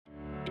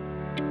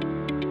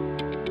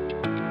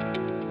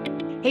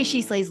Hey,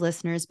 She Slays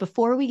listeners,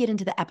 before we get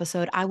into the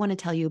episode, I want to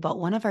tell you about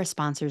one of our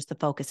sponsors, the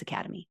Focus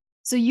Academy.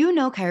 So you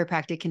know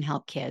chiropractic can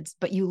help kids,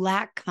 but you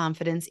lack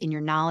confidence in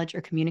your knowledge or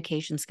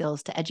communication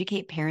skills to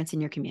educate parents in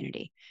your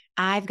community.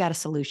 I've got a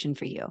solution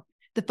for you.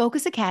 The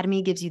Focus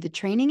Academy gives you the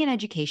training and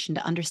education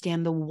to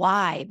understand the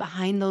why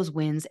behind those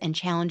wins and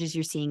challenges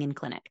you're seeing in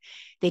clinic.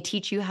 They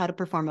teach you how to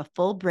perform a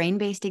full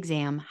brain-based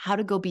exam, how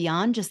to go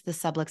beyond just the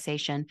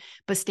subluxation,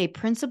 but stay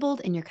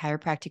principled in your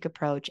chiropractic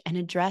approach and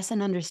address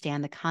and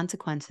understand the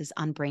consequences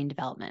on brain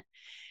development.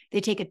 They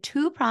take a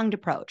two-pronged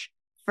approach.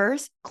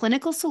 First,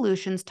 clinical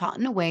solutions taught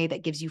in a way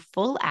that gives you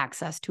full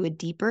access to a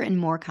deeper and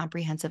more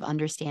comprehensive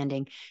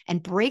understanding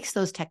and breaks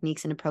those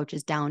techniques and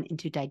approaches down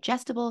into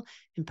digestible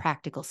and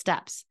practical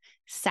steps.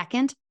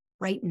 Second,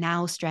 right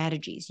now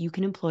strategies you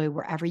can employ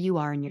wherever you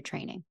are in your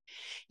training.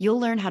 You'll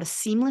learn how to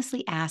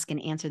seamlessly ask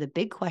and answer the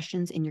big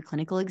questions in your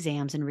clinical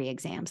exams and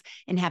re-exams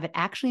and have it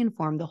actually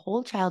inform the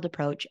whole child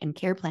approach and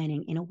care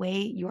planning in a way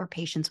your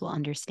patients will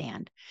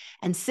understand.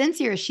 And since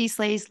you're a She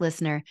Slays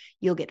listener,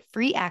 you'll get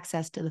free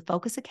access to the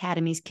Focus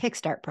Academy's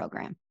Kickstart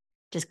program.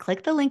 Just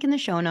click the link in the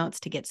show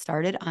notes to get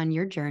started on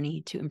your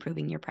journey to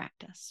improving your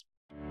practice.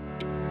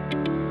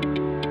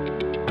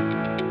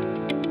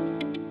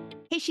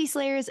 Hey, She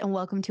Slayers, and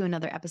welcome to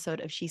another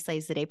episode of She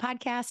Slays the Day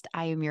podcast.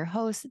 I am your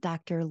host,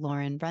 Dr.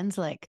 Lauren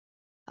Brunslick.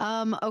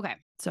 Okay,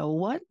 so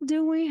what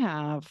do we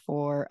have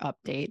for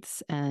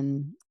updates?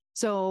 And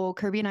so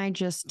Kirby and I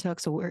just took,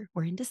 so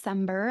we're in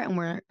December,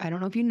 and I don't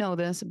know if you know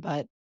this,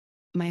 but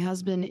my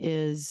husband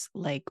is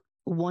like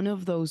one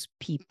of those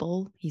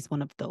people. He's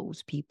one of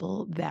those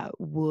people that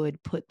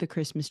would put the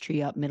Christmas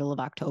tree up middle of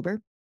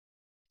October.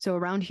 So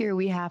around here,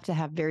 we have to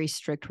have very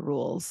strict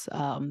rules.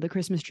 The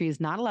Christmas tree is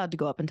not allowed to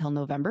go up until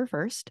November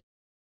 1st.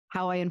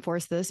 How I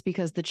enforce this,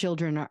 because the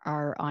children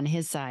are on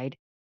his side,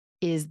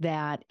 is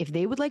that if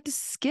they would like to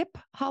skip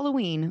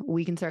Halloween,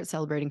 we can start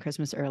celebrating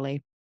Christmas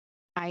early.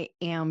 I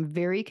am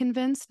very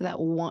convinced that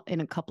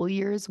in a couple of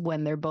years,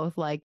 when they're both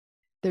like,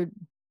 they're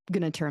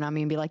going to turn on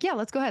me and be like, yeah,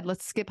 let's go ahead.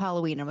 Let's skip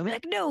Halloween. I'm going to be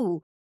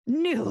like,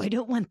 no, I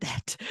don't want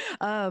that.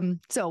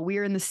 So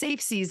we're in the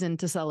safe season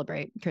to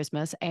celebrate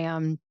Christmas.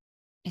 And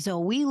so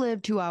we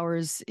live 2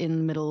 hours in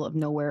the middle of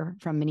nowhere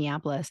from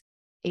Minneapolis.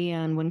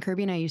 And when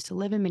Kirby and I used to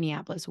live in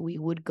Minneapolis, we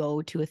would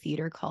go to a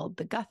theater called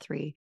the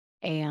Guthrie,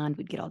 and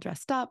we'd get all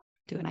dressed up,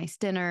 do a nice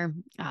dinner,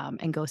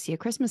 and go see A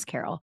Christmas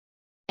Carol.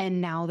 And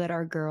now that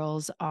our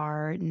girls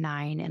are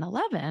 9 and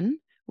 11,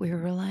 we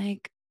were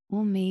like,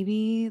 well,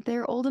 maybe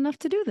they're old enough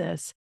to do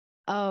this.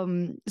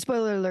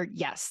 Spoiler alert,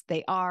 yes,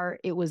 they are.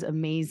 It was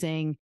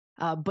amazing.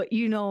 But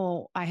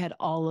I had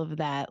all of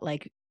that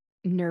like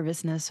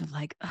nervousness of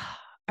like,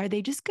 are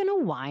they just going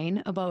to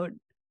whine about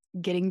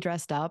getting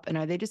dressed up? And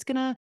are they just going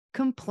to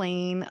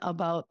complain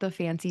about the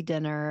fancy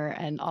dinner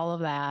and all of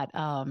that?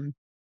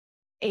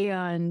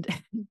 And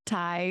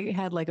Ty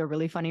had like a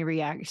really funny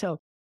reaction. So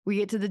we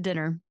get to the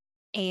dinner,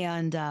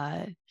 and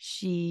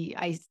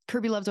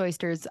Kirby loves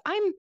oysters.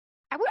 I'm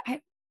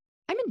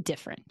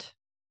indifferent.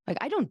 Like,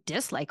 I don't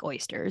dislike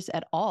oysters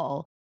at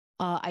all.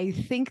 I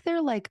think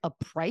they're like a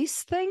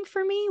price thing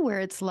for me, where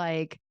it's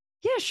like,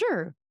 yeah,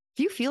 sure. If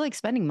you feel like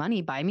spending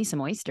money, buy me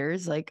some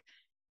oysters. Like,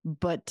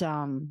 but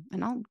and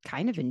I'll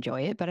kind of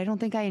enjoy it, but I don't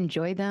think I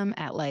enjoy them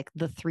at like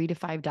the $3 to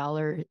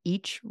 $5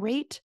 each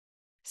rate.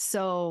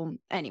 So,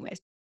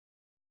 anyways,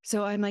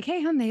 so I'm like,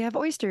 hey, hon, they have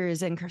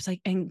oysters. And Kirby's like,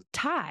 and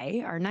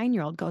Ty, our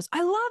 9-year-old, goes,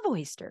 I love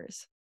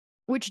oysters,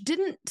 which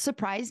didn't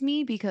surprise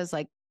me because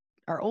like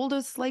our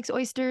oldest likes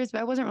oysters,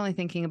 but I wasn't really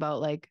thinking about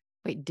like,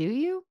 wait, do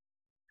you?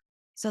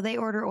 So they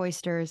order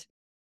oysters,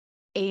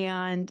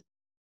 and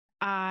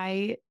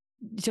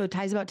so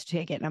Ty's about to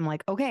take it. And I'm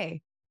like,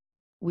 okay,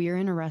 we're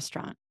in a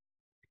restaurant.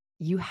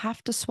 You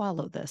have to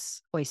swallow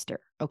this oyster,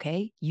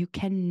 okay? You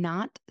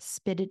cannot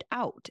spit it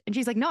out. And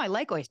she's like, no, I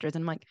like oysters.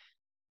 And I'm like,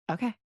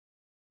 okay.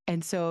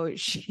 And so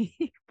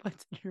she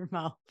puts it in her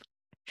mouth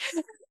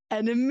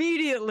and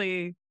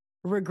immediately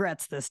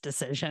regrets this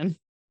decision.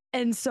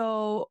 And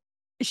so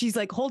she's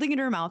like holding it in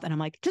her mouth, and I'm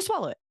like, just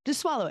swallow it.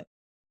 Just swallow it.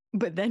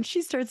 But then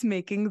she starts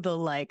making the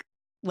like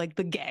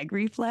the gag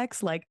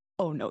reflex, like,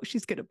 oh no,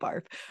 she's going to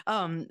barf.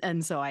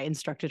 And so I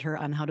instructed her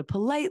on how to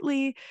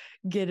politely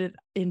get it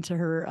into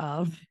her,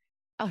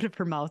 out of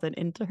her mouth and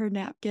into her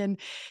napkin.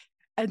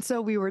 And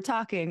so we were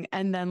talking,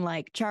 and then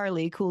like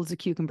Charlie, cool as a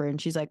cucumber, and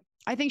she's like,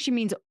 I think she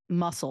means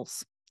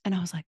mussels. And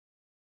I was like,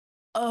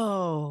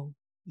 oh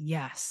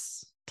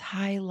yes,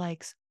 Ty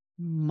likes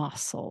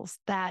mussels.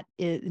 That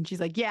is, and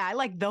she's like, yeah, I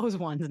like those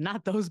ones,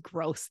 not those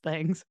gross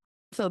things.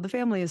 So the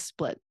family is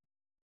split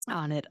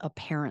on it,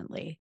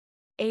 apparently.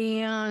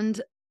 And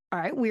all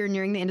right, we're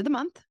nearing the end of the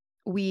month.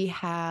 We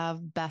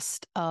have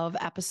best of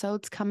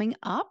episodes coming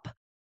up.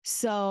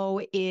 So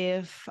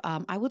if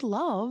I would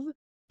love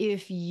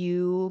if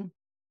you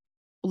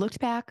looked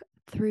back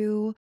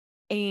through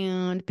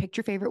and picked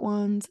your favorite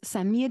ones,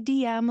 send me a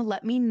DM,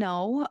 let me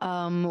know.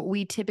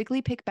 We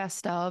typically pick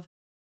best of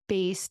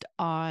based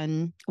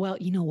on, well,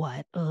 you know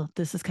what?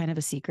 This is kind of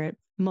a secret.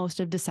 Most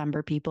of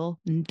December people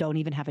don't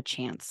even have a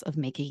chance of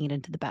making it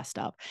into the best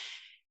of.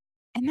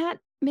 And that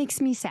makes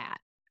me sad.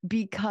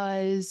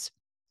 because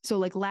so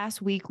like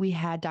last week we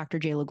had Dr.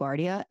 J.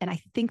 LaGuardia, and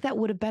I think that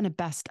would have been a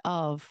best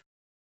of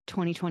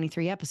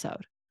 2023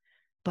 episode,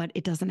 but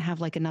it doesn't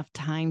have like enough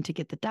time to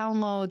get the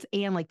downloads,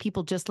 and like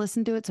people just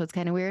listen to it. So it's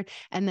kind of weird.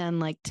 And then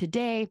like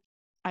today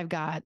I've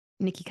got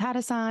Nikki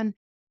Cottis on,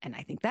 and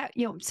I think that,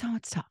 so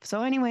it's tough.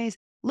 So anyways,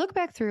 look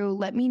back through,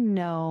 let me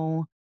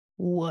know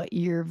what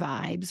your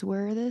vibes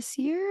were this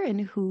year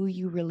and who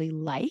you really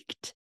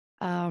liked,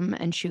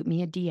 and shoot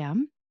me a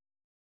DM.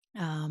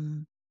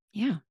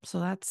 Yeah, so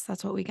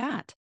that's what we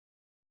got.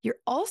 You're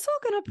also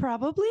going to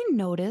probably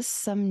notice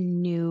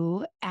some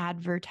new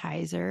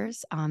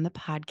advertisers on the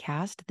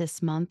podcast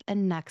this month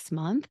and next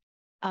month.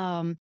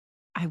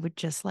 I would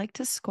just like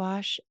to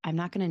squash, I'm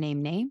not going to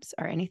name names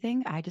or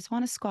anything. I just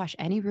want to squash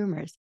any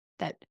rumors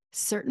that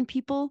certain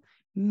people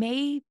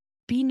may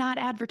be not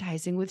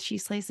advertising with She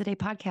Slays the Day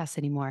podcast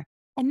anymore.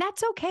 And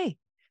that's okay.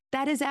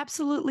 That is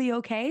absolutely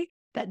okay.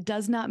 That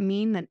does not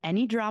mean that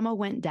any drama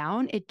went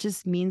down. It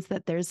just means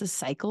that there's a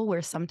cycle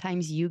where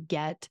sometimes you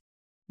get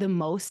the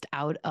most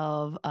out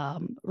of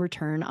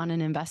return on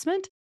an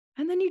investment,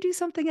 and then you do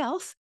something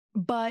else.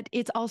 But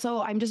it's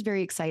also, I'm just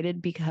very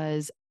excited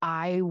because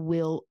I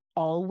will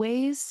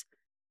always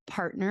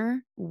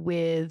partner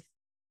with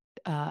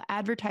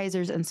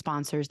advertisers and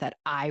sponsors that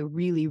I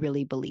really,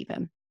 really believe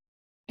in.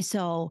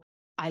 So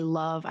I've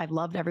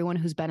loved everyone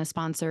who's been a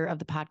sponsor of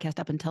the podcast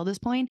up until this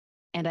point.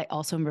 And I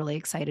also am really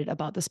excited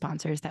about the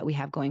sponsors that we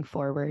have going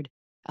forward.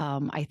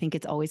 I think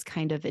it's always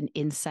kind of an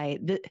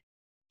insight.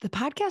 The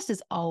podcast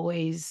is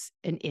always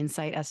an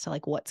insight as to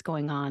like what's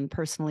going on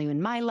personally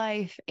in my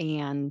life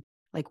and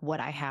like what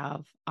I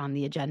have on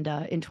the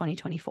agenda in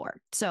 2024.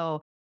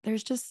 So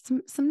there's just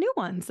some new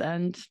ones,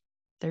 and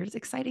there's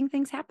exciting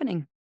things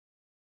happening.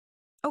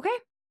 Okay.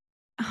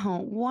 Oh,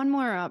 one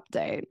more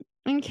update.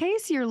 In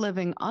case you're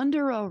living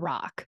under a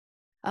rock,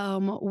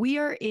 we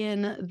are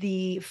in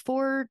the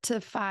 4 to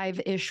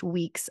 5-ish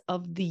weeks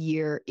of the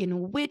year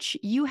in which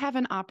you have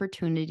an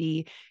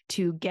opportunity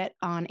to get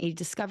on a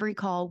discovery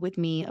call with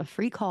me, a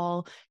free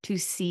call to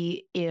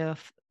see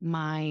if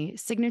my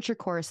signature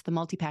course, The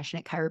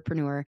Multi-Passionate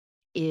Chiropreneur,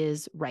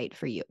 is right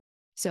for you.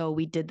 So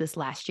we did this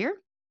last year.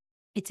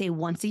 It's a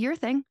once-a-year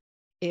thing.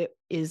 It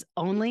is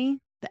only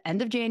the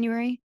end of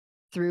January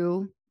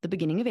through the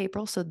beginning of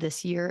April. So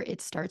this year it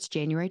starts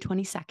January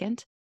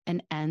 22nd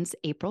and ends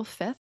April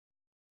 5th.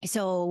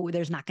 So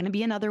there's not going to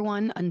be another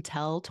one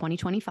until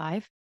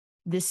 2025.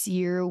 This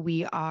year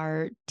we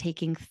are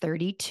taking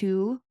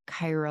 32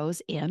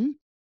 chiros in.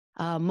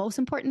 Most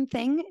important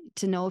thing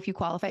to know if you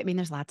qualify, I mean,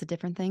 there's lots of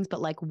different things, but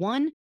like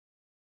one,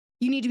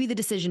 you need to be the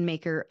decision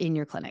maker in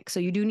your clinic. So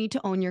you do need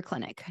to own your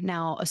clinic.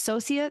 Now,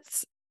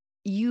 associates,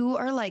 you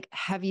are like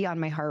heavy on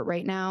my heart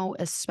right now,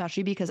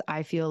 especially because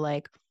I feel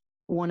like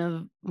one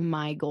of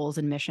my goals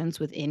and missions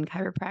within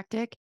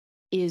chiropractic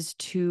is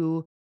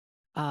to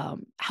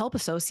help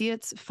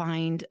associates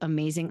find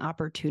amazing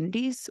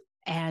opportunities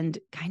and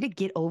kind of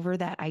get over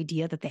that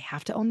idea that they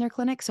have to own their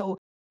clinic. So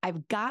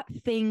I've got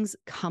things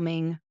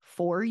coming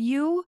for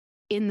you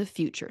in the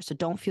future. So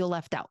don't feel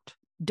left out.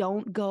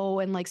 Don't go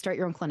and like start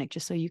your own clinic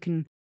just so you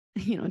can,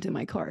 do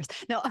my course.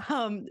 No,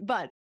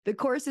 but the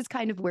course is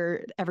kind of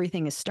where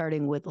everything is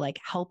starting with like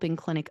helping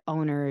clinic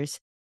owners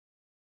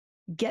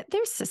get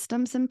their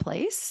systems in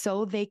place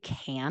so they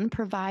can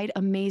provide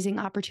amazing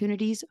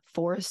opportunities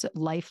for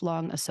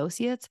lifelong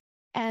associates,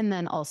 and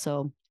then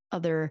also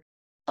other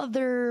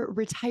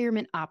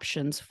retirement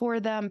options for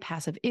them,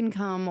 passive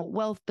income,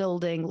 wealth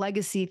building,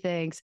 legacy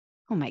things.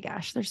 Oh my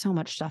gosh, there's so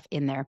much stuff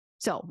in there.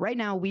 So right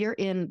now we are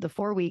in the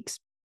 4 weeks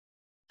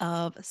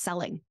of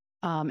selling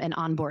and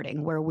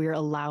onboarding, where we're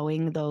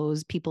allowing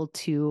those people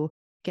to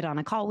get on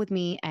a call with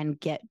me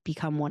and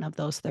become one of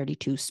those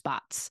 32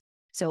 spots.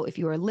 So if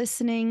you are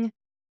listening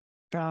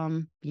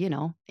from,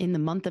 in the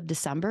month of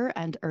December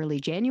and early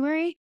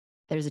January,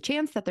 there's a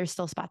chance that there's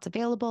still spots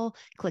available.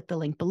 Click the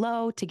link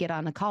below to get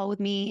on a call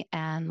with me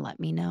and let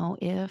me know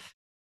if,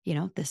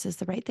 this is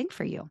the right thing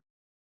for you.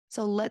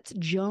 So let's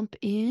jump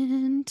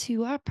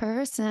into our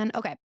person.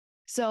 Okay.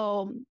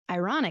 So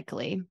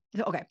ironically,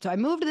 so I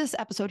moved this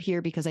episode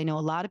here because I know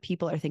a lot of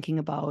people are thinking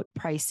about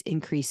price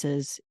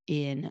increases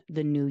in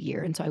the new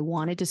year. And so I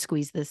wanted to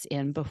squeeze this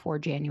in before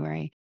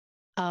January.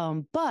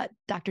 But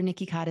Dr.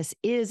 Nikki Cottis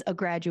is a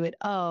graduate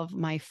of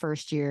my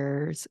first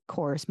year's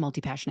course,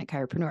 Multi-Passionate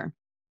Chiropreneur.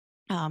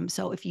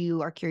 So if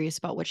you are curious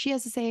about what she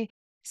has to say,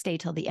 stay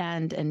till the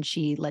end, and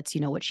she lets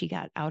you know what she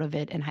got out of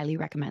it and highly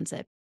recommends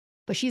it.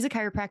 But she's a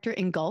chiropractor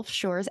in Gulf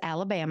Shores,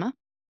 Alabama.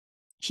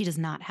 She does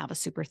not have a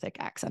super thick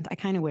accent. I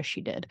kind of wish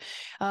she did.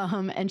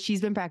 And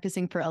she's been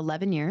practicing for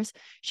 11 years.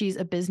 She's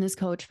a business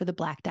coach for the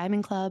Black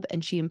Diamond Club,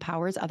 and she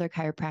empowers other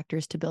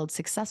chiropractors to build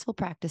successful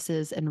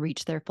practices and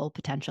reach their full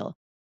potential.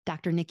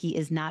 Dr. Nikki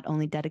is not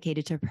only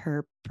dedicated to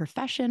her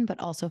profession, but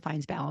also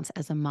finds balance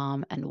as a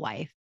mom and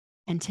wife.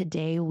 And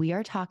today we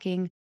are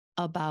talking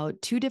about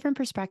 2 different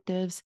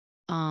perspectives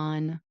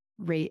on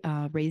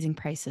raising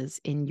prices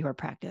in your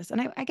practice.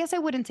 And I guess I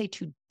wouldn't say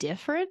 2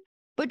 different,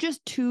 but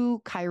just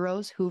 2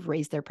 chiros who've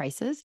raised their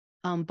prices.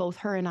 Both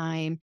her and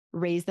I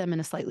raise them in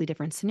a slightly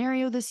different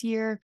scenario this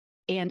year.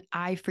 And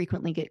I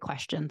frequently get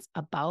questions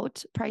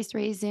about price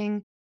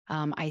raising.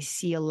 I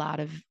see a lot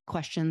of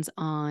questions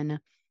on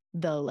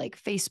the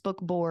like Facebook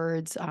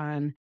boards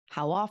on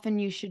how often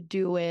you should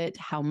do it,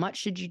 how much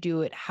should you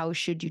do it, how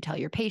should you tell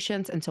your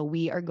patients. And so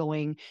we are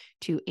going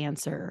to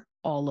answer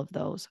all of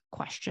those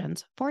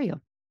questions for you.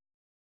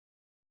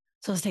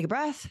 So let's take a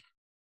breath,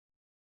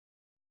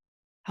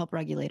 help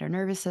regulate our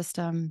nervous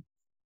system.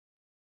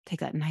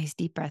 Take that nice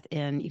deep breath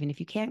in. Even if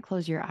you can't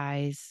close your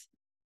eyes,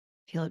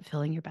 feel it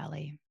filling your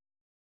belly.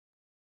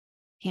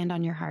 Hand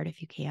on your heart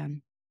if you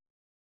can.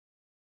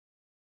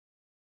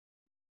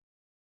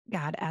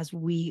 God, as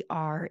we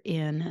are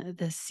in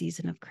this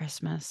season of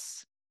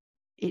Christmas,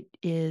 it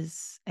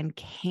is and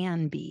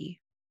can be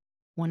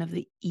one of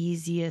the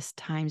easiest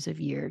times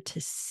of year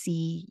to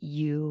see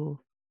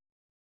you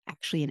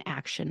actually in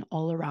action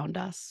all around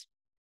us.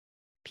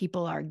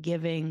 People are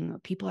giving,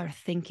 people are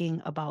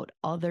thinking about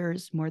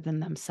others more than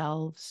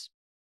themselves.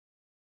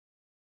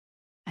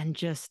 And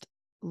just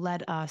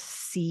let us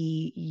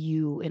see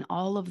you in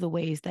all of the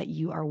ways that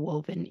you are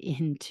woven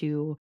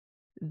into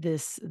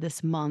this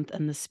month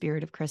and the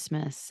spirit of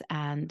Christmas,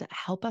 and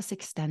help us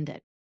extend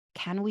it.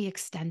 Can we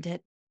extend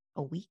it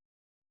a week?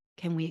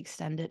 Can we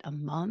extend it a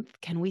month?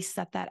 Can we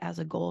set that as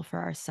a goal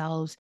for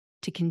ourselves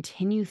to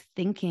continue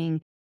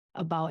thinking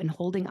about and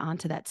holding on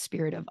to that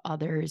spirit of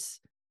others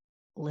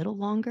a little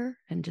longer,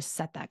 and just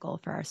set that goal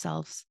for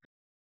ourselves?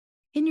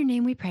 In your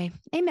name we pray.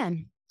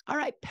 Amen. All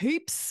right,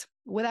 peeps.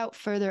 Without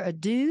further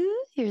ado,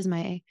 here's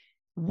my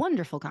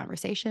wonderful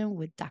conversation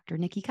with Dr.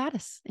 Nikki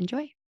Cottis.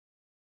 Enjoy.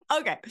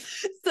 Okay.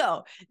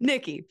 So,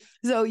 Nikki,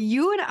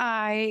 you and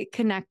I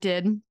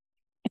connected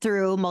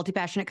through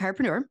Multi-Passionate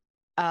Chiropreneur.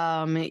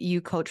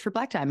 You coach for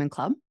Black Diamond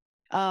Club.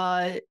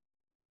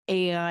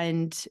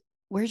 And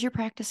where's your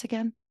practice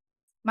again?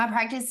 My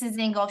practice is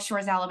in Gulf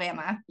Shores,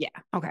 Alabama. Yeah.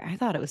 Okay. I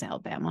thought it was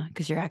Alabama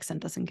because your accent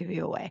doesn't give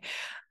you away.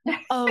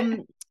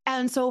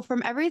 And so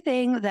from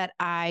everything that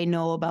I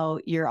know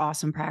about your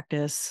awesome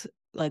practice,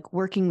 like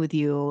working with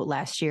you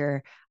last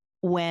year,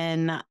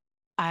 when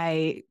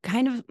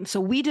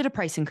we did a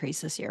price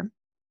increase this year,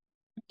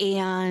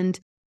 and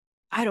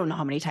I don't know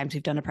how many times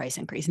we've done a price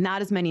increase,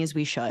 not as many as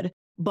we should,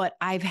 but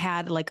I've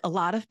had like a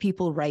lot of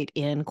people write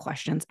in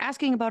questions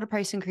asking about a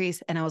price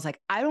increase. And I was like,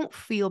 I don't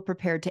feel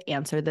prepared to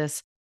answer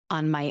this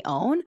on my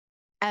own.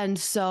 And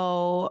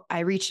so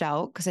I reached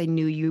out because I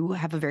knew you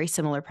have a very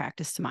similar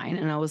practice to mine.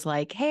 And I was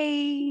like,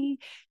 hey,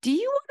 do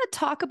you want to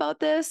talk about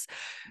this?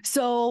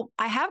 So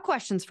I have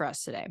questions for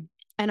us today.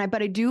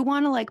 But I do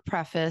want to like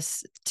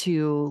preface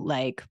to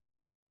like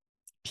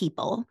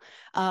people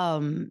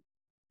that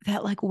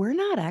like, we're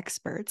not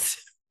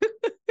experts.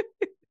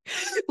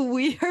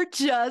 We are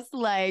just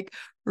like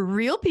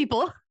real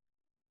people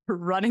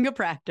running a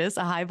practice,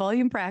 a high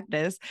volume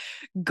practice,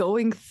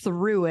 going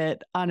through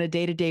it on a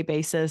day-to-day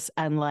basis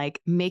and like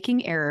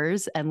making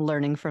errors and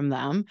learning from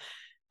them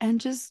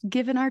and just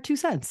giving our 2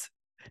 cents.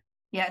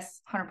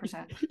 Yes,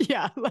 100%.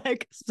 Yeah.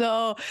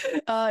 So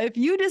if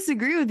you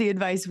disagree with the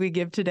advice we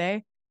give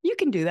today, you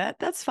can do that.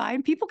 That's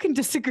fine. People can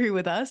disagree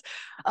with us.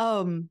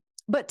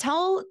 But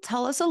tell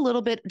us a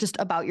little bit just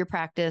about your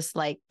practice,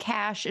 like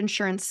cash,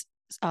 insurance,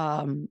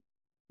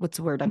 what's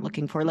the word I'm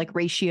looking for? Like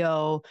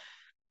ratio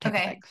type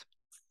of things.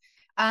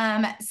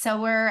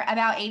 So we're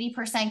about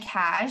 80%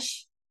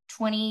 cash,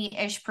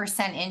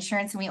 20-ish%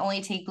 insurance, and we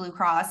only take Blue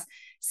Cross.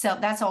 So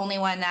that's the only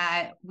one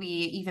that we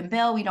even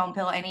bill. We don't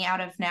bill any out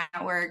of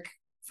network.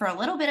 For a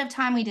little bit of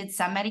time, we did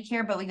some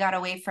Medicare, but we got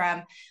away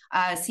from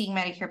seeing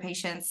Medicare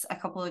patients a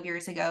couple of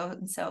years ago.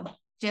 And so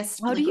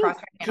just how do you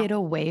get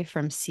away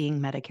from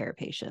seeing Medicare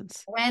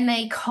patients? When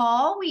they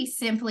call, we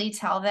simply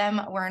tell them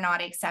we're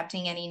not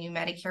accepting any new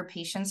Medicare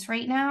patients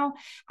right now.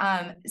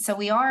 So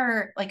we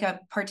are like a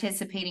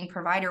participating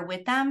provider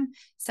with them.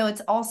 So it's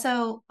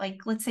also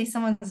like, let's say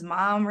someone's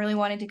mom really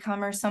wanted to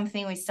come or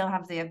something. We still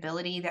have the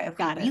ability that if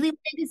we really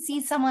wanted to see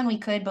someone, we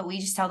could, but we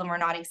just tell them we're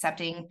not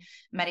accepting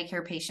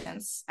Medicare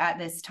patients at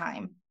this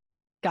time.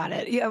 Got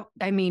it. Yeah.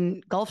 I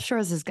mean, Gulf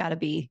Shores has got to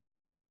be,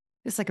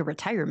 it's like a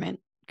retirement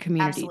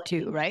community. Absolutely.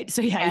 Too, right?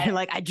 So yeah, yes. You're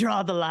like, I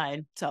draw the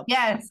line. So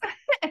yes.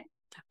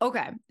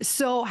 Okay.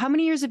 So how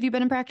many years have you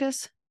been in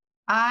practice?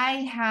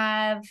 I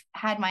have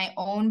had my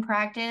own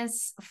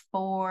practice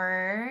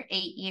for 8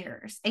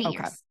 years. 8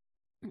 years.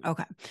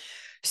 Okay.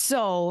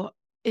 So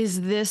is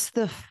this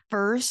the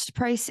first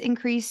price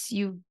increase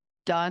you've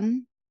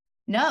done?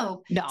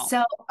 No.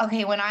 So,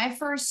 okay. When I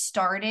first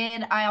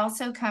started, I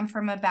also come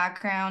from a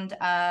background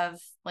of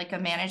like a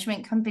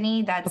management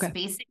company that's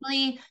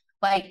basically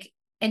like,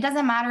 it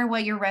doesn't matter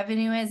what your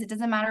revenue is. It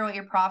doesn't matter what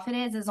your profit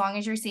is. As long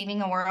as you're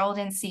saving a world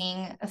and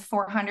seeing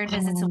 400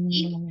 visits a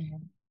week,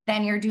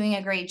 then you're doing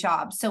a great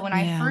job. So when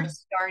I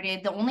first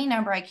started, the only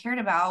number I cared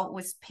about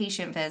was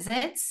patient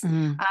visits.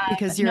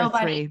 Because you're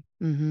nobody,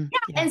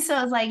 And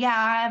so it's like,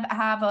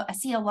 I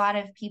see a lot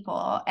of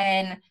people,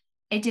 and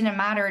it didn't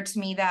matter to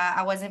me that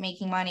I wasn't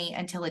making money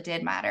until it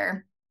did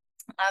matter.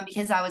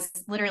 because I was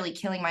literally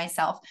killing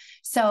myself.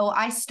 So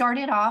I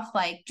started off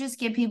like, just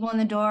get people in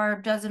the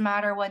door. Doesn't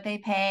matter what they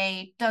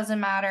pay. Doesn't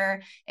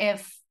matter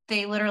if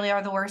they literally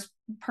are the worst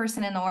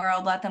person in the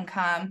world, let them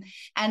come.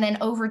 And then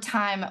over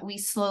time, we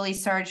slowly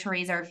started to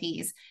raise our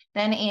fees.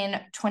 Then in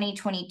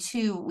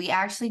 2022, we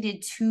actually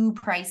did 2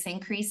 price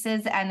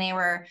increases, and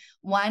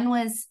one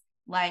was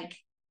like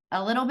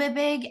a little bit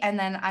big, and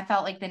then I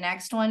felt like the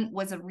next one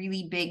was a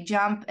really big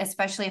jump,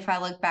 especially if I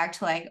look back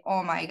to like,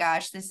 oh my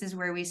gosh, this is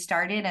where we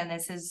started and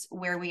this is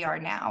where we are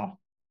now.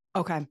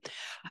 Okay.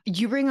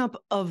 You bring up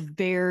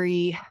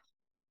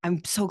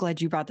I'm so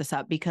glad you brought this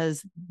up,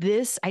 because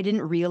I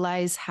didn't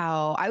realize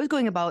how I was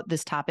going about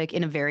this topic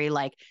in a very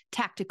like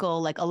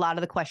tactical, like a lot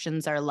of the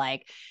questions are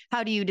like,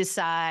 how do you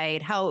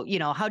decide? How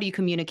do you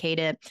communicate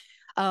it?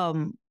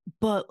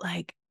 But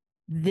like,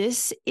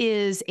 this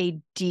is a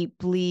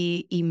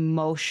deeply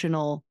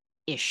emotional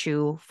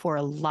issue for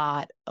a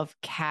lot of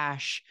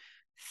cash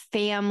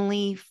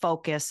family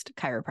focused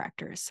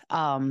chiropractors.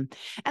 And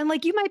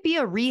like, you might be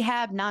a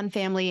rehab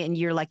non-family and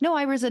you're like, no,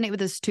 I resonate with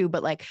this too.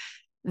 But like,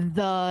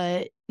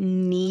 the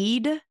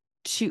need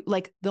to,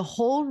 like, the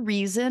whole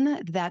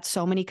reason that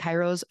so many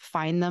chiros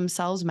find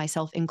themselves,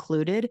 myself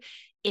included,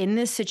 in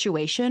this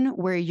situation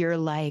where you're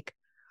like,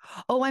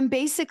 oh, I'm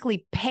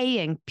basically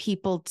paying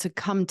people to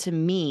come to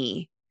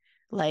me.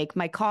 Like,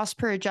 my cost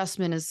per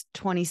adjustment is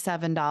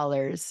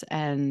 $27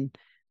 and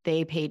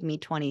they paid me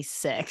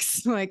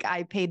 26. Like,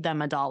 I paid them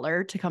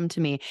 $1 to come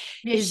to me.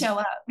 Just show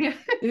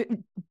up.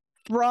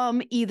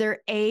 From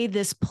either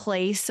this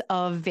place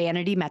of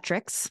vanity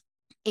metrics,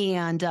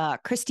 and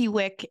Christy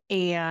Wick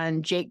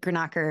and Jake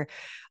Granacher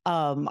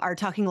are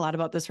talking a lot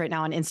about this right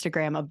now on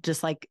Instagram, of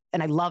just like,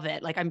 and I love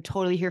it. Like, I'm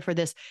totally here for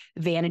this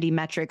vanity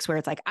metrics where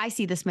it's like, I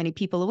see this many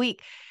people a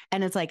week,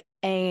 and it's like,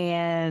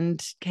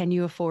 and can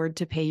you afford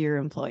to pay your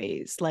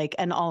employees? Like,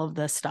 and all of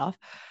this stuff.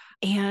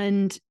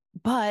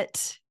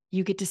 But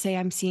you get to say,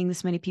 I'm seeing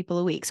this many people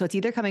a week. So it's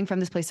either coming from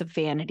this place of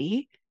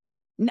vanity,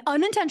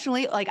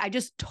 unintentionally, like I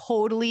just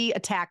totally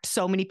attacked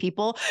so many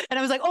people. And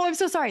I was like, oh, I'm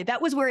so sorry.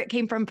 That was where it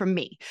came from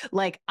me.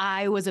 Like,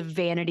 I was a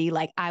vanity.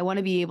 Like, I want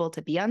to be able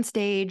to be on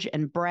stage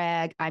and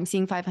brag. I'm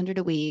seeing 500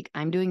 a week.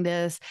 I'm doing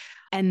this.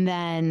 And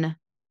then,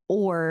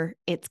 or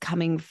it's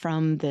coming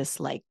from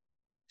this like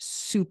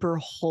super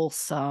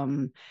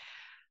wholesome,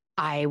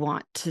 I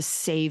want to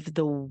save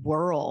the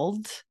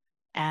world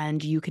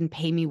and you can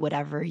pay me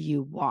whatever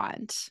you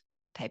want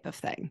type of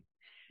thing.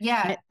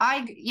 Yeah,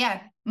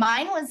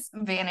 mine was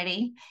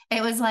vanity.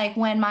 It was like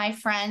when my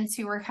friends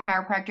who were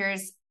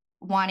chiropractors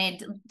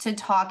wanted to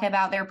talk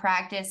about their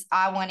practice,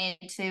 I wanted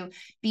to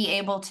be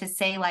able to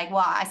say like,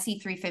 well, I see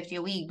 350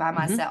 a week by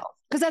myself.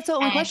 Because that's the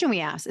only question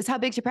we ask is, how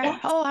big's your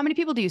practice? Oh, how many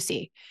people do you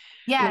see?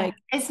 Yeah. Like,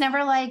 it's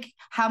never like,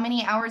 how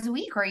many hours a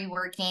week are you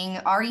working?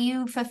 Are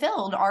you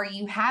fulfilled? Are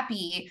you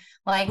happy?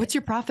 Like, what's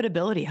your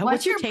profitability?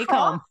 What's your take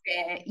home?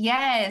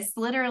 Yes,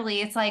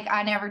 literally. It's like,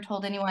 I never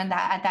told anyone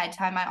that at that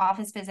time, my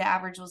office visit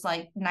average was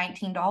like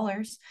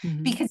 $19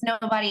 because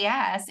nobody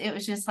asked. It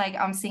was just like,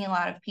 I'm seeing a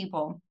lot of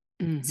people.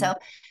 So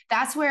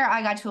that's where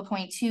I got to a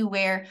point too,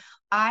 where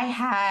I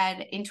had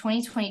in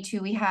 2022,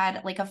 we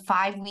had like a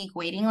 5-week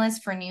waiting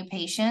list for new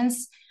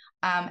patients.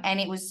 And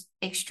it was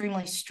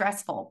extremely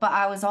stressful, but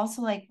I was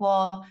also like,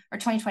 well, or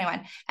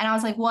 2021. And I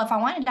was like, well, if I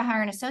wanted to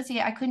hire an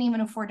associate, I couldn't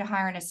even afford to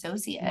hire an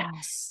associate.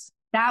 Yes.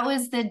 That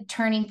was the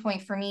turning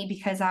point for me,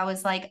 because I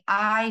was like,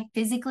 I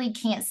physically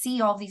can't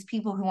see all these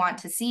people who want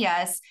to see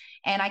us,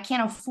 and I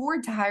can't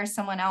afford to hire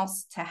someone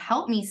else to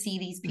help me see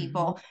these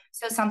people.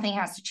 So something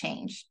has to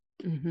change.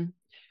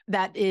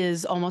 That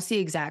is almost the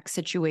exact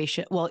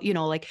situation. Well,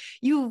 like,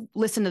 you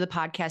listen to the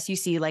podcast, you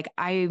see, like,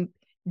 I'm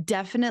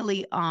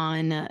definitely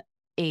on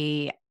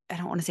I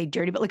don't want to say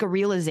dirty, but like a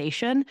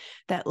realization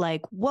that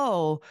like,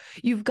 whoa,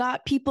 you've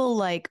got people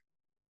like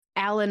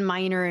Alan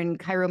Miner and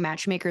Chiro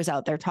Matchmakers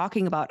out there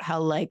talking about how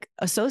like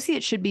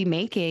associates should be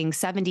making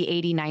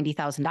 $70,000, $80,000,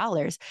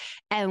 $90,000.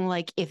 And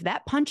like, if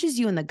that punches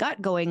you in the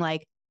gut going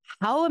like,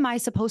 how am I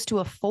supposed to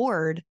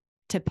afford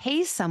to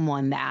pay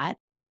someone that?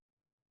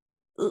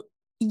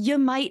 You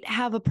might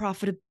have a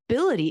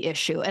profitability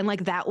issue. And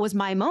like, that was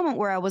my moment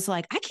where I was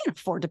like, I can't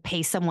afford to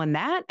pay someone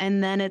that.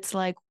 And then it's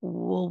like,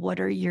 well,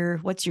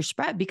 what's your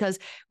spread? Because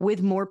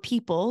with more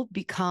people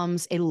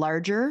becomes a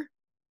larger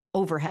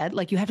overhead.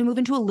 Like, you have to move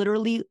into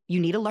you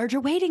need a larger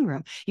waiting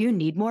room. You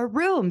need more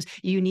rooms.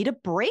 You need a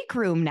break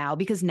room now,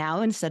 because now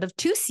instead of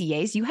 2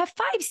 CAs, you have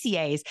 5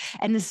 CAs.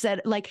 And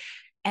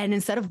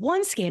instead of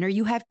 1 scanner,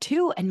 you have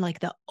 2. And like,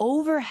 the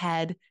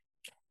overhead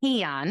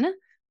can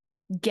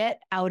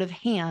get out of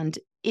hand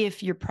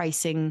if you're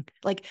pricing.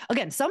 Like,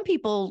 again, some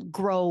people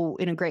grow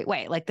in a great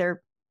way, like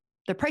their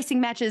pricing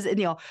matches, and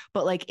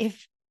but like,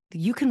 if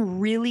you can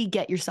really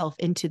get yourself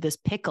into this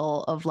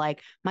pickle of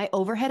like, my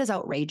overhead is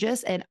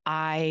outrageous and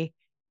I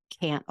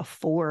can't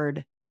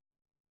afford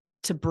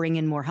to bring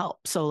in more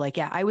help. So like,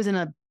 yeah, I was in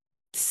a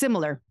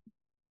similar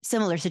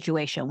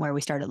situation where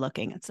we started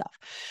looking at stuff.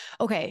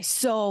 Okay.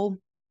 So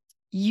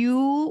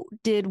you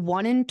did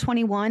 1 in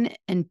 21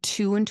 and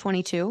 2 in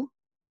 22.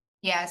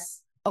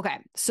 Yes. Okay.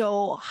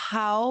 So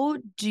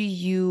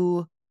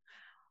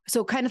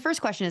kind of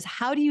first question is,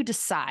 how do you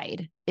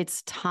decide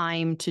it's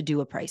time to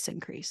do a price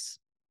increase?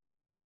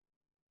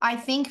 I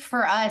think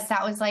for us,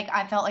 that was like,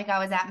 I felt like I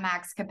was at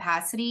max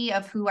capacity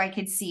of who I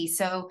could see.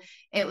 So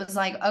it was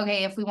like,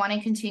 okay, if we want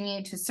to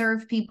continue to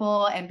serve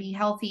people and be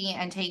healthy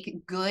and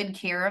take good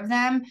care of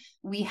them,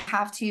 we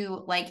have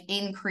to like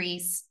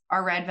increase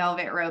our red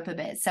velvet rope a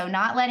bit. So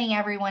not letting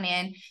everyone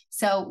in.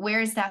 So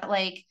where's that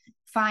like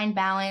fine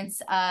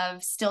balance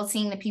of still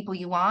seeing the people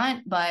you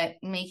want, but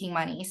making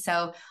money?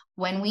 So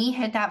when we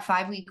hit that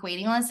 5-week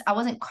waiting list, I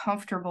wasn't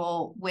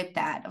comfortable with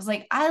that. I was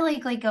like, I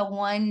like a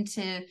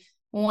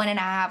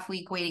 1.5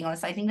 week waiting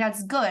list. I think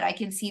that's good. I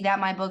can see that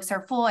my books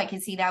are full. I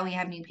can see that we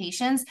have new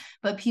patients,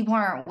 but people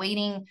aren't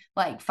waiting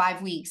like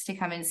 5 weeks to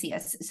come and see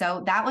us.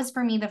 So that was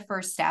for me the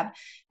first step.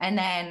 And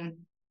then,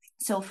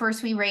 so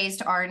first we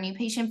raised our new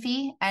patient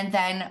fee, and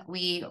then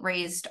we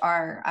raised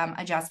our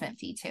adjustment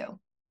fee too.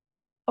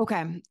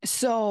 Okay.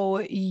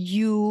 So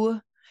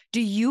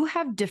do you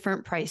have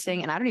different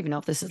pricing? And I don't even know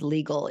if this is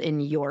legal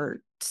in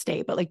your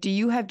state, but like, do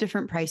you have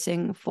different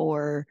pricing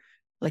for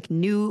like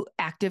new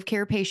active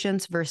care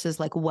patients versus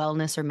like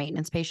wellness or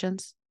maintenance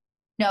patients?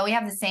 No, we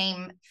have the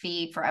same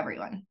fee for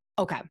everyone.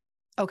 Okay.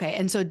 Okay.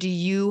 And so do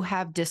you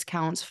have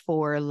discounts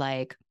for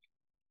like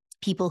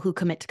people who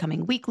commit to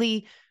coming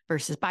weekly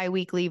versus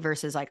biweekly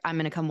versus like, I'm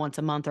going to come once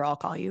a month or I'll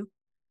call you?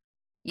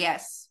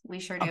 Yes, we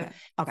sure do.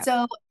 Okay.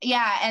 So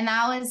yeah, and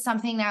that was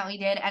something that we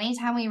did.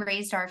 Anytime we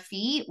raised our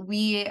fee,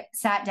 we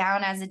sat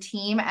down as a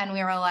team and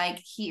we were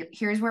like,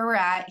 here's where we're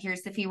at.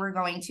 Here's the fee we're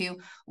going to.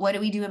 What do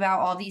we do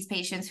about all these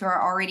patients who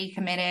are already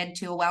committed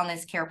to a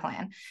wellness care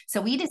plan? So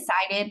we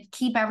decided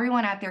keep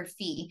everyone at their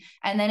fee.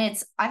 And then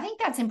I think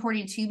that's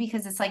important too,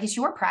 because it's like, it's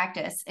your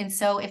practice. And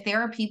so if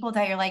there are people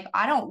that you're like,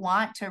 I don't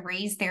want to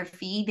raise their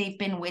fee, they've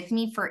been with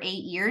me for 8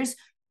 years,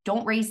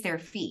 don't raise their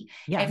fee.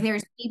 Yeah. If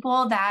there's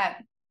people that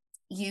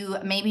you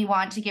maybe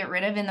want to get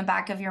rid of in the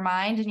back of your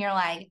mind and you're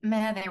like,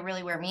 man, they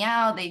really wear me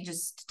out, they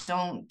just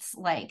don't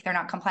like, they're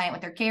not compliant with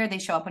their care, they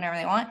show up whenever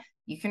they want,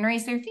 you can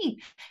raise their fee.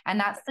 And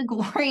that's the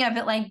glory of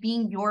it, like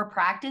being your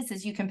practice,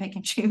 is you can pick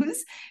and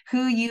choose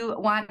who you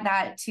want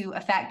that to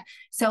affect.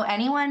 So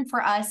anyone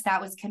for us that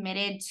was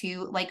committed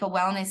to like a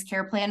wellness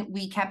care plan,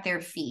 we kept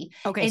their fee.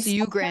 Okay. So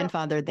you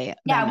grandfathered them.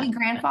 Yeah, we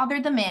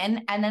grandfathered them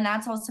in. And then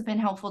that's also been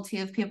helpful too.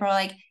 If people are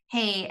like,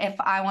 hey, if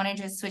I want to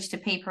just switch to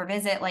pay per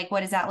visit, like,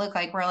 what does that look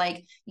like? We're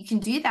like, you can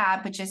do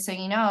that. But just so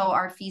you know,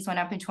 our fees went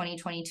up in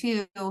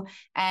 2022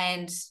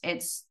 and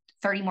it's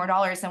 $30 more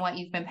than what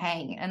you've been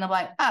paying. And they're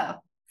like, oh, I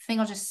think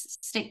I'll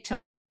just stick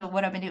to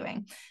what I've been doing.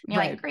 And you're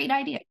like, great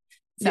idea.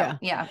 So,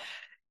 yeah.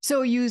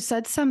 So you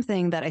said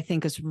something that I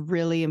think is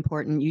really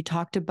important. You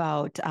talked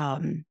about,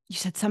 you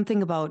said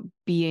something about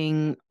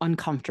being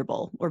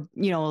uncomfortable or,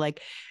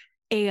 like,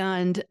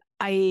 and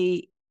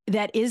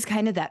that is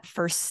kind of that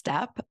first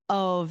step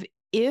of,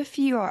 if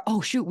you are, oh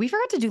shoot, we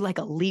forgot to do like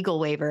a legal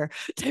waiver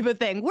type of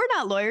thing. We're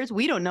not lawyers.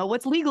 We don't know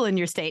what's legal in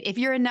your state. If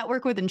you're a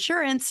network with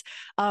insurance,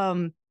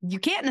 you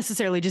can't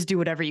necessarily just do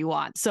whatever you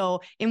want.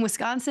 So in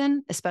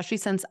Wisconsin, especially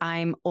since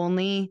I'm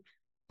only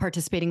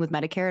participating with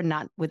Medicare,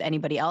 not with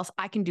anybody else,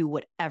 I can do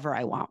whatever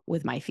I want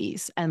with my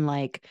fees. And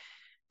like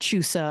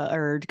CHUSA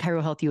or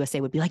Chiro Health USA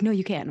would be like, no,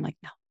 you can't. I'm like,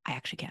 no, I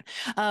actually can.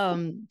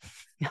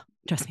 No,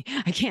 trust me,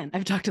 I can.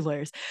 I've talked to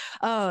lawyers.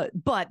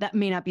 But that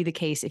may not be the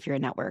case if you're a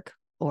network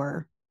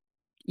or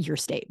your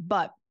state.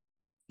 But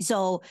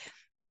so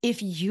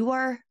if you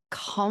are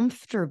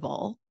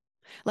comfortable,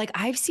 like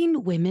I've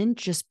seen women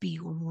just be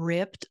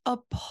ripped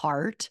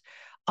apart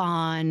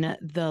on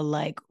the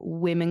like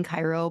Women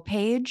Chiro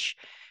page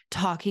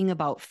talking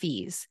about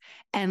fees,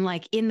 and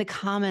like in the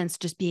comments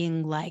just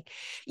being like,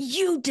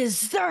 you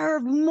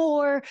deserve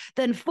more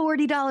than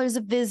 $40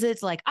 a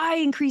visit. Like I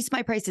increase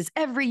my prices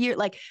every year,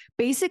 like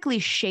basically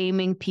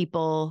shaming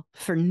people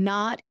for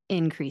not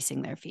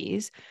increasing their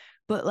fees.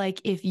 But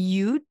like, if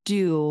you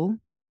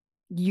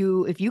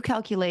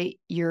calculate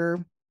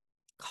your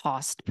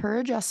cost per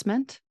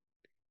adjustment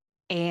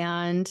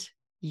and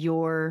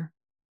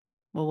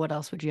what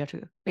else would you have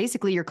to,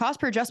 basically your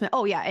cost per adjustment.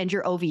 Oh yeah. And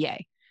your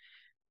OVA.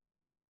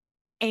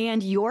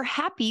 And you're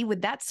happy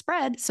with that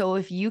spread. So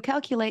if you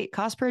calculate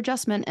cost per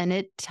adjustment and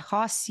it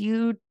costs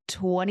you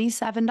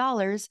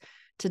 $27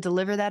 to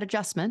deliver that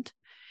adjustment,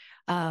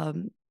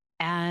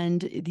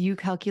 and you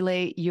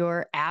calculate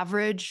your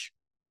average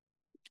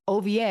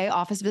OVA,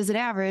 office visit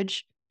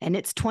average, and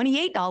it's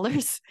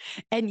 $28,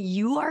 and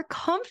you are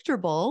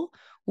comfortable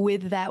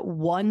with that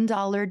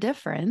 $1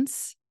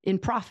 difference in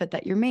profit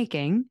that you're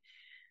making,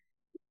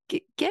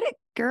 get it,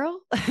 girl.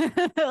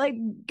 Like,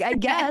 I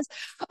guess.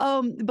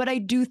 But I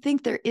do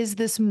think there is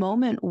this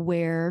moment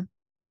where,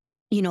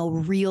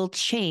 real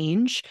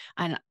change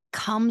and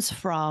comes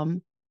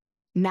from,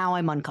 now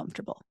I'm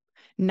uncomfortable.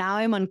 Now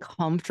I'm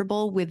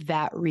uncomfortable with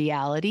that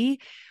reality.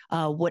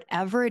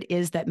 Whatever it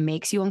is that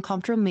makes you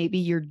uncomfortable, maybe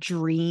your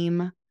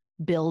dream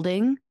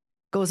building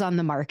goes on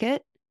the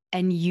market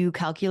and you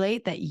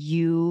calculate that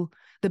you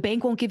the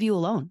bank won't give you a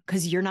loan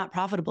because you're not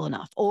profitable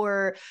enough,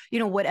 or,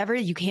 whatever,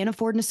 you can't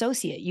afford an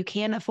associate, you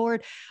can't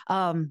afford,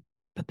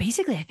 but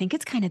basically I think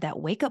it's kind of that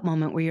wake up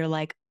moment where you're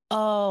like,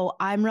 oh,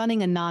 I'm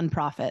running a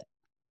nonprofit.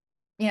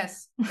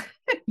 Yes.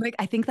 Like,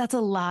 I think that's a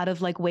lot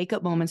of like wake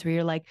up moments where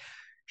you're like,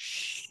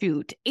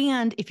 shoot.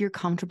 And if you're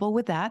comfortable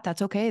with that,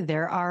 that's okay.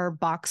 There are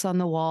box on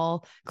the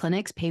wall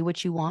clinics, pay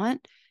what you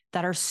want,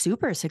 that are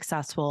super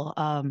successful.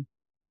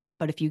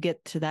 But if you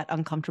get to that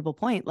uncomfortable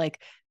point,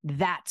 like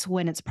that's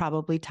when it's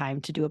probably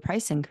time to do a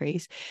price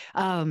increase.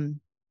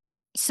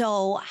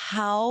 So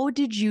how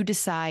did you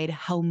decide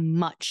how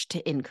much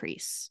to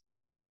increase?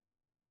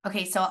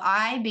 Okay, so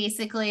I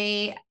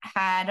basically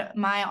had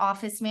my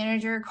office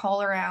manager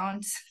call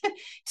around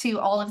to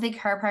all of the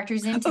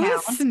chiropractors in town.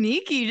 Oh,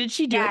 sneaky. Did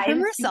she do it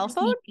from her cell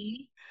phone?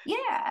 Sneaky.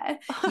 Yeah.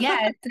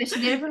 Yeah. So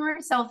she did it from her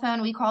cell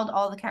phone. We called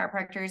all the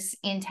chiropractors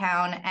in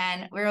town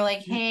and we were like,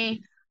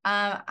 hey,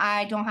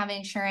 I don't have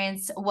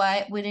insurance.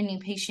 What would a new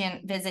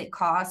patient visit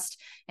cost?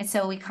 And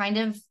so we kind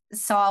of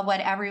saw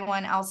what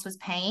everyone else was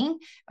paying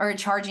or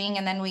charging.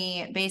 And then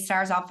we based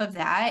ours off of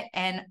that.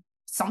 And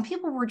some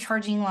people were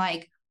charging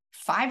like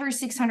 $500 or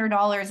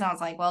 $600. And I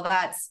was like, well,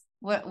 that's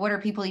what are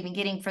people even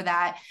getting for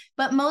that?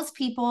 But most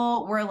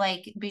people were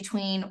like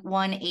between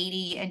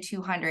 180 and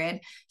 200.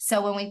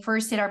 So when we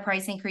first did our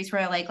price increase,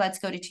 we're like, let's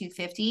go to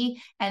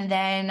 250. And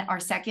then our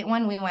second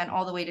one, we went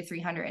all the way to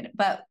 300.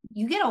 But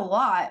you get a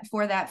lot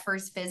for that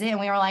first visit. And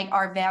we were like,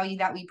 our value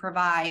that we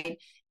provide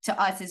to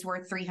us is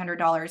worth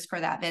 $300 for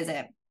that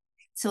visit.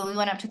 So we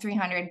went up to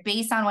 300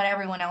 based on what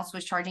everyone else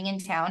was charging in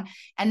town.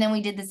 And then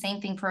we did the same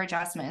thing for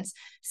adjustments.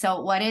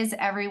 So what is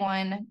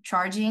everyone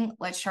charging?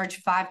 Let's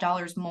charge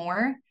 $5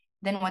 more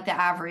than what the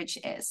average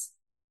is.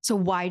 So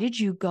why did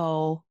you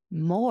go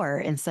more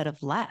instead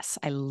of less?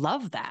 I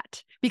love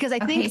that, because I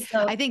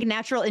think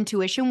natural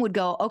intuition would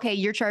go, okay,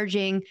 you're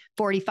charging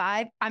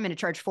 45. I'm going to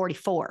charge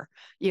 44,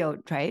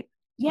 right?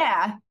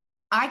 Yeah.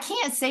 I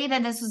can't say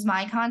that this was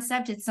my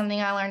concept. It's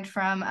something I learned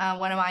from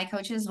one of my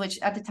coaches, which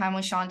at the time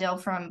was Sean Dill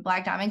from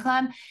Black Diamond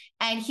Club.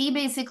 And he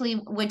basically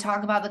would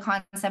talk about the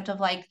concept of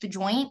like the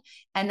joint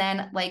and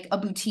then like a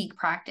boutique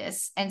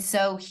practice. And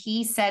so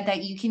he said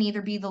that you can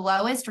either be the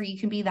lowest or you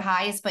can be the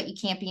highest, but you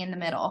can't be in the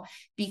middle,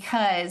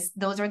 because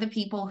those are the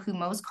people who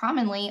most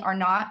commonly are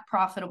not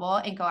profitable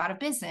and go out of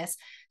business.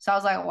 So I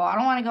was like, well, I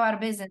don't want to go out of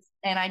business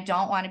and I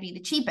don't want to be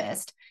the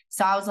cheapest.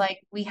 So I was like,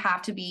 we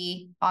have to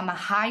be on the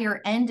higher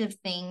end of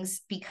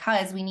things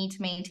because we need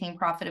to maintain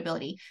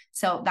profitability.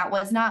 So that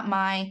was not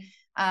my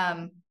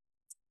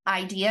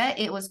idea.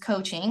 It was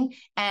coaching.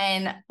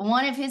 And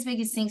one of his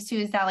biggest things too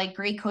is that like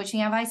great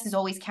coaching advice is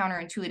always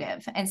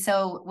counterintuitive. And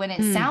so when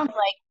it sounds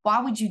like,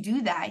 why would you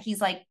do that? He's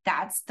like,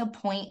 that's the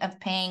point of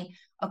paying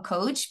a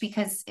coach,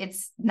 because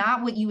it's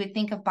not what you would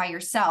think of by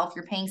yourself.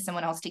 You're paying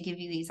someone else to give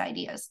you these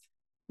ideas.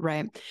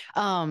 Right.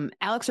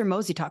 Alex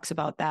Hormozi talks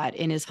about that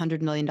in his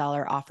 $100 million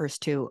offers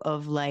too,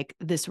 of like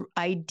this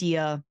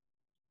idea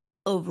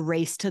of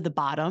race to the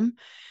bottom.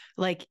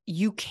 Like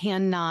you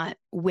cannot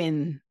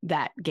win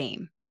that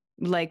game.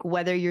 Like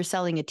whether you're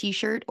selling a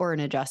t-shirt or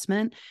an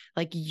adjustment,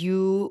 like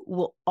you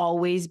will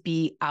always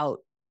be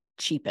out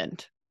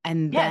cheapened.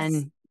 And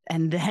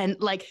then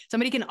like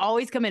somebody can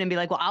always come in and be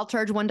like, well, I'll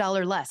charge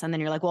 $1 less. And then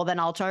you're like, well, then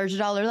I'll charge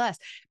 $1 less.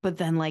 But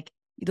then like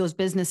those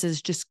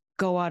businesses just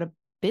go out of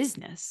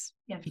business.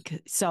 Yes.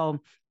 So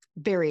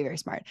very, very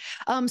smart.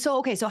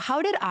 So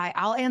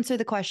I'll answer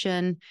the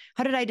question.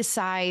 How did I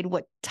decide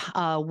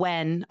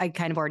when? I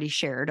kind of already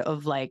shared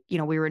of like, we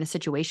were in a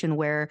situation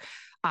where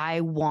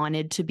I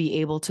wanted to be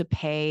able to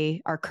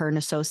pay our current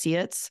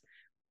associates.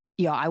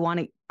 I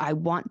want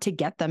to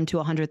get them to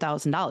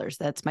 $100,000.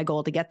 That's my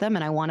goal, to get them.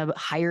 And I want to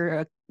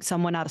hire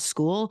someone out of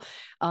school,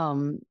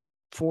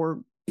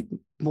 for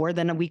more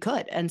than we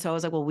could. And so I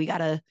was like, well, we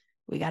gotta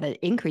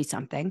increase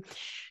something.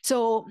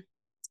 So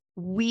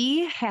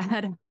we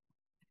had,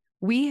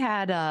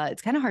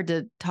 it's kind of hard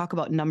to talk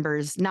about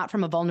numbers, not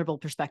from a vulnerable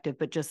perspective,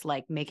 but just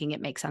like making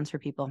it make sense for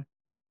people.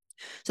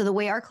 So the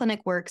way our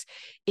clinic works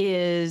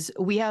is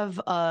we have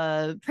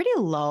a pretty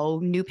low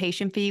new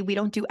patient fee. We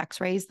don't do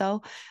x-rays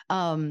though.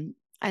 And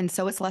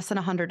so it's less than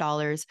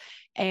 $100.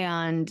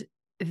 And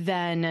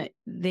then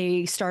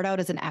they start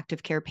out as an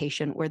active care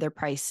patient where their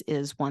price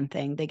is one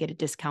thing. They get a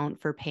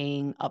discount for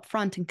paying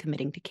upfront and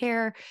committing to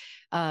care.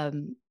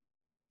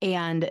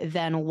 And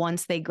then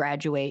once they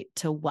graduate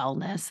to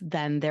wellness,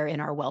 then they're in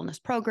our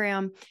wellness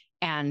program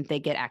and they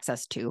get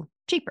access to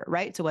cheaper,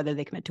 right? So whether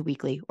they commit to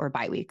weekly or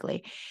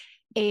biweekly.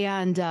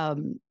 And I've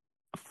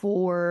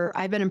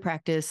been in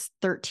practice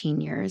 13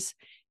 years,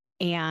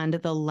 and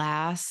the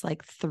last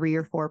like 3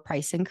 or 4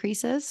 price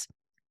increases,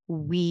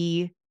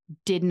 we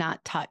did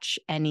not touch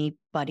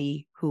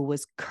anybody who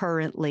was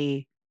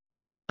currently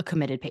a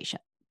committed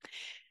patient.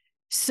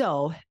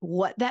 So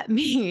what that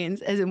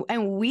means is,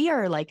 and we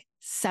are like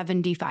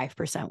 75%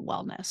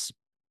 wellness.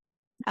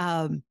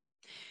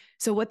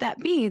 So what that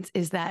means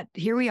is that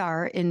here we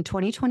are in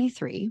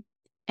 2023,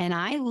 and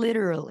I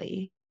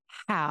literally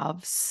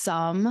have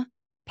some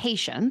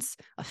patients,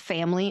 a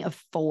family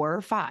of 4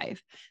 or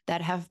 5,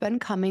 that have been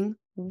coming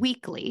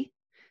weekly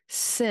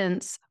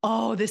since,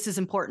 this is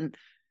important.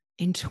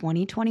 In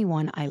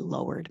 2021, I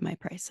lowered my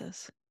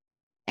prices.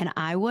 And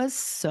I was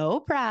so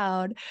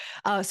proud.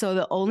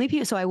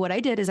 What I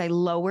did is I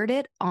lowered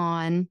it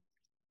on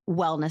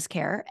wellness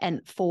care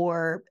and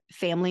for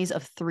families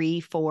of 3,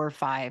 4,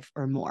 5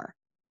 or more.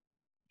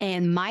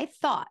 And my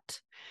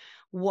thought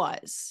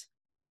was,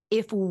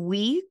 if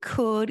we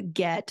could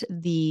get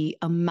the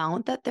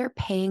amount that they're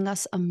paying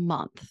us a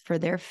month for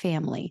their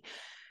family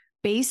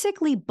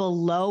basically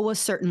below a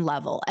certain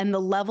level, and the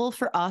level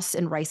for us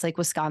in Rice Lake,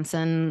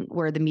 Wisconsin,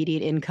 where the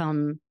median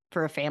income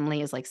for a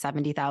family is like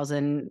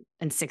 70,000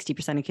 and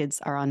 60% of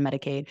kids are on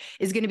Medicaid,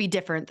 is going to be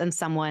different than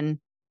someone,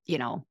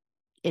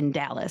 in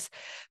Dallas.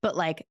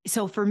 But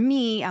so for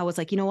me, I was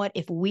like, you know what,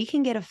 if we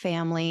can get a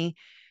family,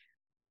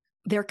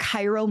 their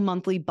Chiro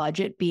monthly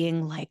budget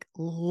being like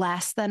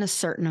less than a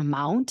certain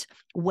amount,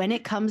 when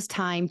it comes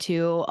time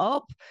to,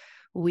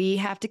 we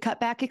have to cut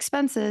back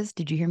expenses.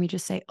 Did you hear me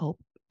just say,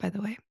 by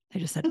the way? I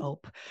just said,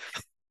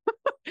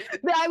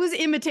 I was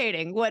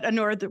imitating what a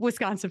North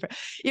Wisconsin,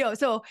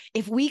 so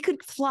if we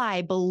could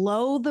fly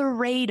below the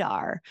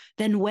radar,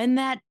 then when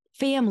that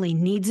family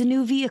needs a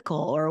new vehicle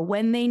or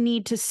when they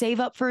need to save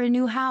up for a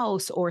new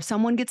house or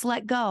someone gets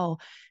let go,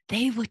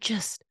 they would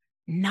just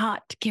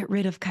not get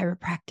rid of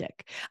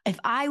chiropractic. If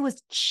I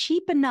was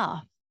cheap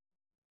enough,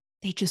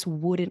 they just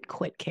wouldn't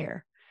quit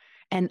care.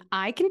 And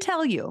I can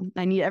tell you,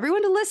 I need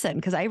everyone to listen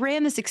because I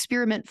ran this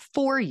experiment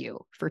for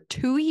you for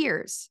 2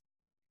 years.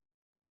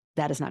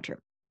 That is not true.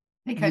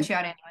 They cut you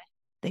out anyway.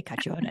 They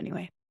cut you out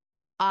anyway.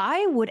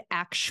 I would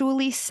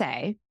actually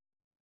say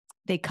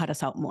they cut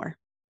us out more.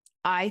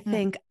 I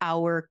think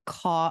our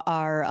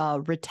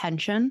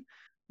retention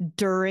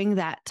during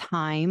that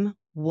time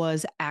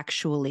was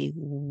actually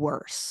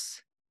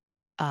worse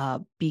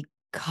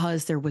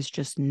because there was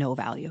just no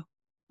value.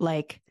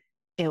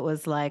 It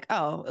was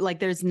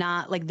there's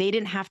not, they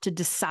didn't have to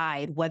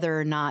decide whether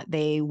or not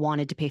they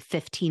wanted to pay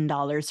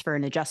 $15 for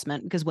an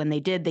adjustment, because when they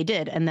did, they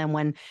did. And then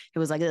when it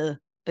was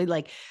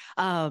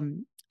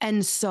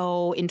and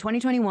so in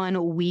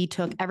 2021, we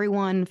took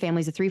everyone,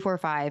 families of 3, 4,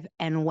 5,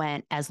 and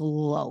went as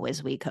low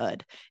as we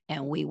could.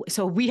 And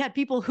we had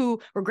people who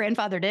were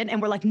grandfathered in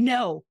and were like,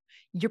 no,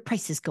 your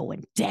price is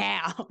going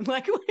down.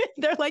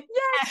 They're like,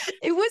 yeah,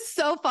 it was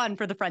so fun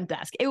for the front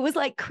desk. It was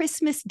like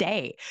Christmas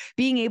Day,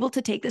 being able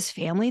to take this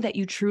family that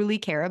you truly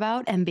care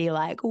about and be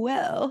like,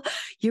 well,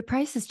 your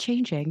price is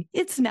changing.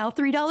 It's now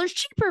 $3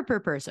 cheaper per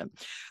person.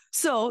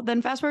 So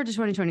then fast forward to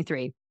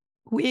 2023,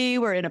 we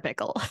were in a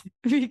pickle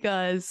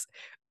because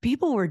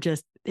people were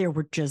just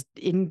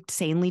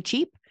insanely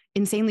cheap.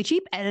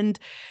 And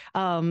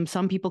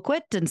some people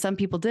quit and some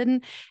people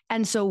didn't.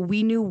 And so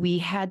we knew we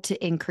had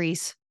to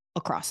increase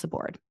across the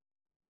board.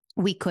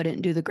 We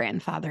couldn't do the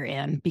grandfather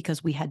in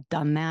because we had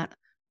done that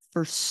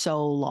for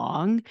so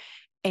long.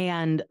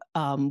 And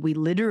we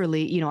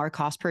literally, our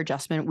cost per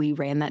adjustment, we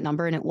ran that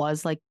number and it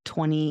was like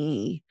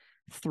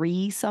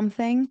 23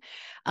 something.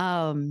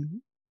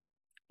 And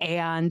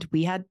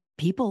we had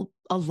people,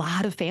 a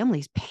lot of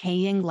families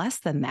paying less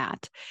than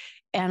that.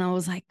 And I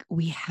was like,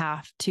 we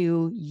have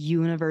to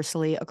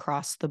universally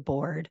across the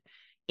board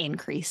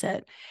increase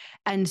it.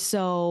 And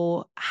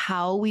so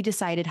how we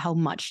decided how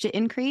much to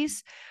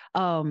increase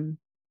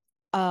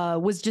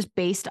was just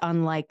based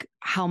on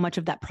how much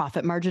of that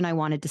profit margin I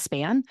wanted to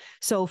span.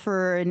 So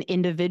for an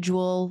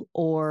individual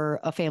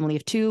or a family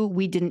of 2,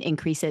 we didn't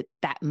increase it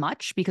that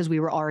much because we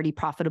were already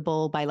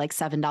profitable by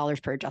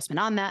 $7 per adjustment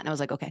on that. And I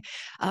was like, okay.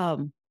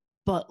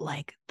 But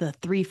the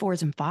 3,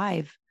 4s and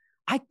 5,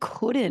 I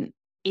couldn't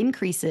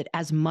increase it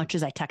as much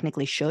as I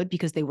technically should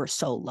because they were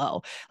so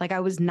low.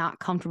 I was not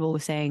comfortable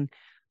with saying,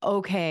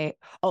 okay.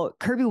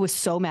 Kirby was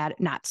so mad.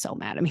 Not so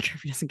mad. I mean,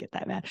 Kirby doesn't get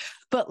that mad,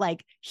 but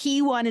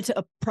he wanted to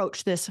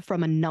approach this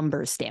from a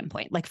numbers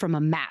standpoint, from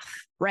a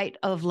math, right?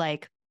 Of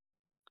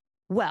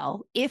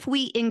well, if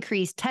we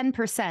increase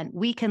 10%,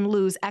 we can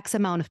lose X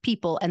amount of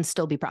people and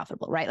still be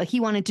profitable, right?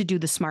 He wanted to do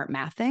the smart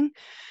math thing.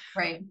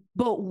 Right.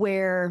 But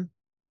where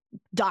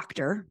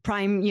doctor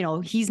prime,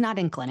 he's not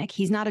in clinic,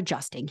 he's not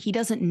adjusting, he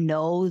doesn't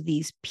know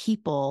these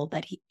people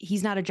that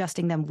he's not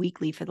adjusting them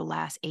weekly for the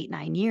last 8,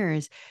 9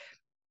 years.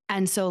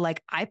 And so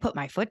I put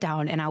my foot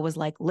down and I was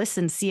like,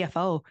 listen,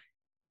 CFO,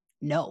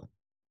 no,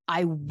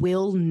 I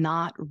will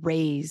not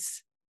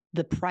raise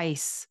the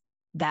price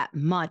that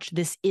much.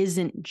 This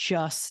isn't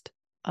just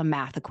a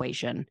math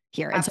equation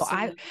here. Absolutely.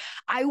 And so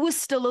I was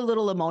still a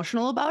little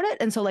emotional about it.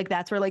 And so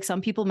that's where some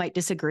people might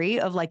disagree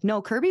of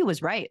no, Kirby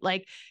was right.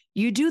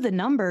 You do the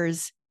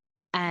numbers,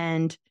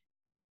 and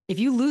if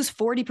you lose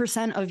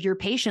 40% of your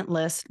patient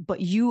list,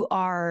 but you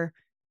are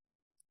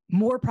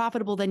more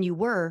profitable than you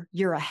were,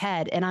 you're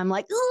ahead. And I'm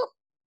like, oh,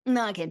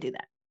 no, I can't do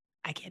that.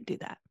 I can't do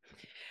that.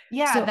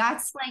 Yeah, so,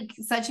 that's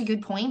such a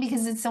good point,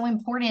 because it's so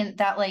important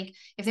that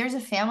if there's a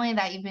family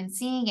that you've been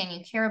seeing and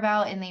you care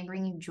about and they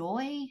bring you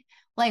joy,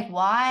 like,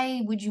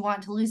 why would you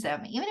want to lose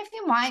them? Even if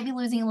you might be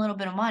losing a little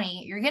bit of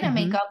money, you're going to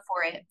make up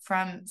for it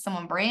from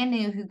someone brand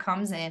new who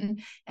comes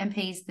in and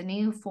pays the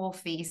new full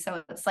fee.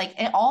 So it's like,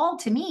 it all,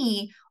 to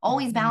me,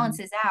 always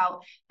balances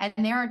out. And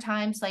there are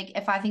times, like,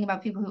 if I think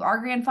about people who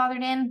are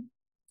grandfathered in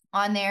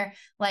on their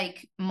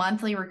like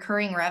monthly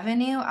recurring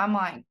revenue, I'm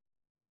like,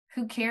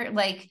 who cares?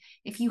 Like,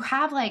 if you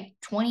have like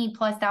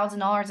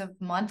 $20,000+ of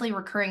monthly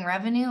recurring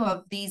revenue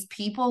of these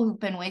people who've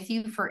been with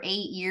you for 8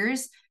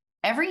 years,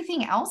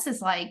 everything else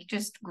is like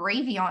just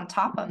gravy on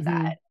top of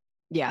that.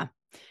 Yeah.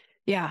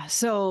 Yeah.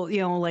 So,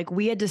 like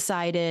we had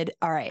decided,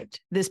 all right,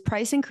 this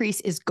price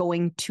increase is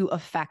going to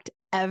affect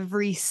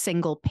every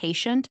single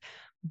patient,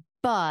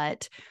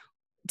 but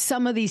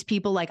some of these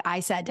people, like I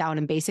sat down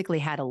and basically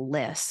had a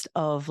list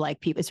of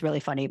like people. It's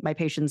really funny. My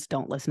patients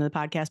don't listen to the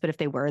podcast, but if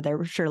they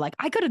were sure like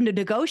I could have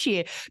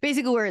negotiated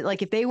basically where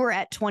like if they were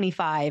at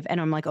 25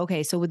 and I'm like,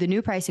 okay, so with the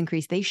new price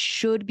increase, they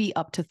should be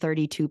up to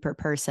 32 per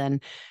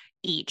person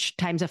each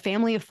times a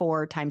family of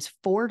 4 times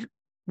 4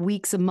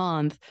 weeks a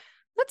month.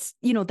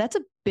 That's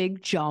a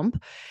big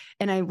jump.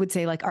 And I would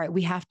say like, all right,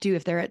 we have to,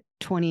 if they're at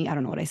 20, I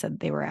don't know what I said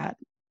they were at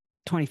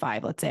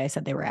 25. Let's say I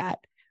said they were at,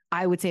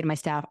 I would say to my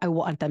staff, I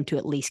want them to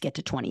at least get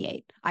to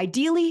 28.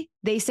 Ideally,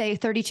 they say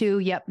 32.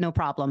 Yep, no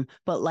problem.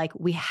 But like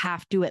we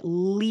have to at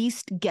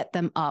least get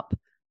them up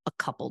a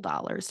couple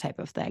dollars type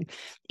of thing.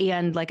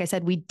 And like I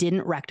said, we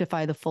didn't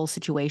rectify the full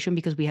situation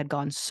because we had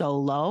gone so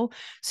low.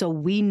 So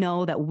we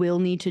know that we'll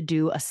need to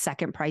do a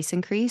second price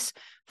increase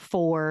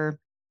for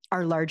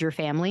our larger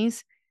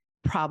families,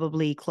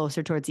 probably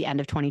closer towards the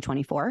end of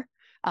 2024,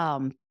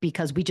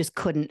 because we just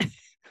couldn't.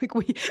 Like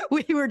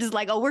we were just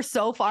like, oh, we're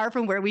so far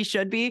from where we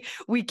should be.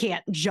 We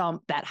can't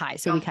jump that high.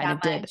 So we kind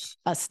of did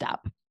a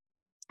step.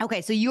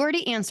 Okay. So you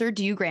already answered,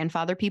 do you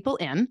grandfather people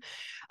in?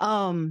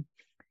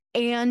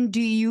 And do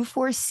you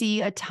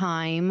foresee a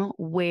time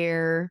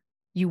where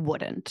you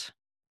wouldn't?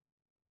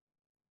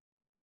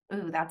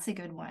 Ooh, that's a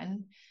good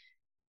one.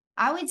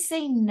 I would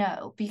say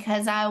no,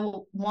 because I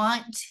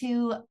want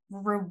to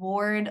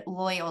reward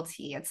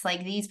loyalty. It's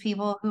like these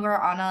people who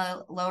are on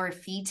a lower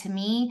fee, to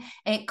me,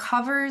 it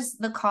covers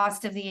the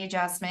cost of the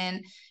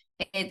adjustment.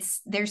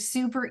 They're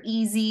super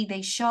easy.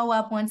 They show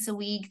up once a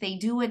week. They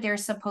do what they're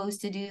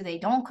supposed to do. They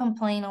don't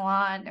complain a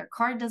lot. Their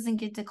card doesn't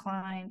get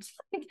declined.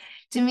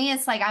 To me,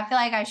 it's like, I feel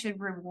like I should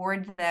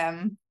reward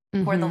them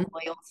for the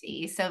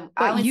loyalty. So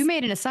but you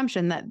made an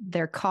assumption that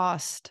their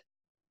cost,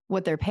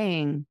 what they're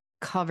paying,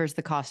 covers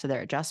the cost of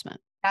their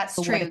adjustment. That's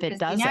true. What if it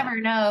doesn't? You never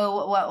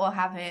know what will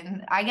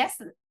happen. I guess,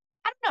 I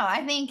don't know.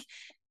 I think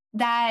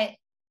that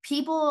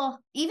people,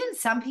 even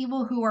some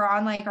people who are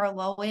on like our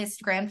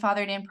lowest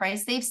grandfathered in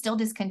price, they've still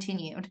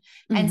discontinued.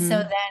 And so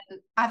then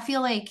I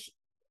feel like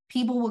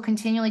people will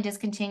continually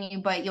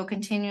discontinue, but you'll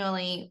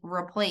continually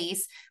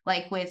replace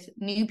like with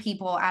new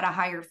people at a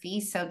higher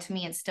fee. So to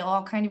me, it still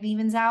all kind of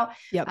evens out.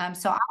 Yep.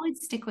 So I would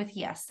stick with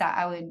yes, that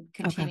I would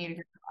continue to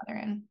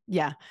grandfather in.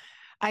 Yeah.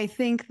 I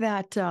think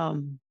that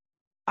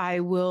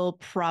I will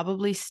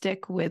probably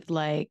stick with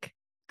like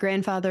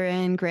grandfather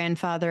in,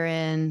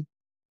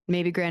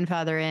 maybe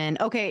grandfather in.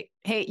 Okay,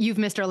 hey, you've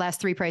missed our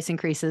last 3 price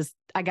increases.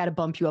 I got to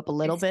bump you up a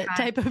little bit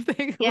type of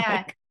thing.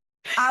 Yeah.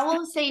 I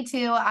will say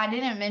too, I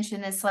didn't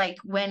mention this, like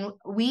when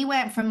we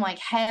went from like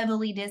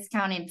heavily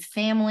discounted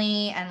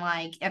family and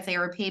like if they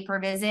were pay per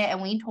visit,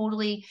 and we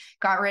totally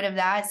got rid of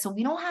that. So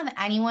we don't have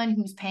anyone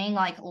who's paying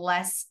like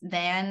less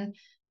than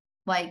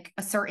like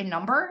a certain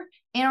number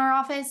in our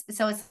office.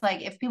 So it's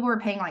like if people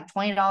were paying like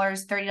 $20,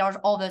 $30,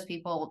 all those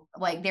people,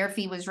 like their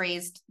fee was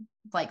raised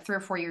like 3 or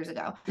 4 years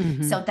ago.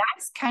 So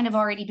that's kind of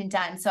already been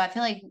done. So I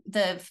feel like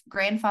the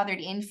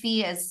grandfathered in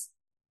fee is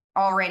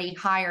already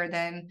higher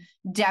than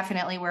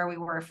definitely where we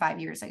were 5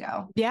 years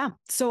ago. Yeah.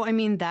 So, I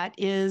mean,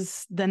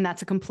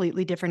 that's a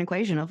completely different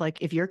equation of like,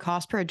 if your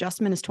cost per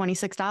adjustment is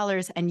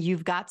 $26 and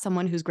you've got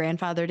someone who's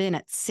grandfathered in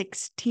at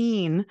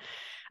 16,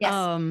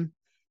 yes.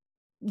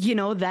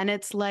 Then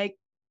it's like,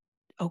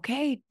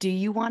 okay, do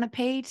you want to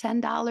pay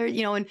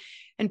 $10?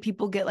 And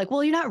people get like,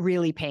 well, you're not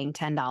really paying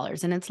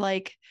 $10. And it's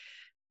like,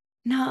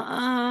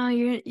 no,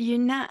 you're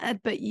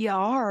not, but you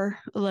are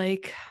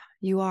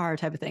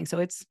type of thing. So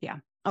it's, yeah.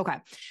 Okay.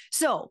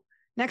 So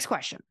next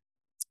question.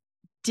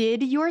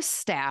 Did your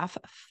staff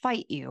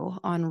fight you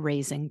on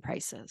raising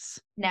prices?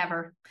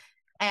 Never.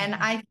 And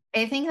I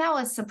think that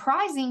was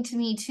surprising to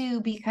me too,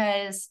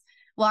 because,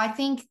 well, I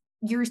think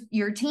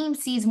your team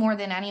sees more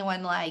than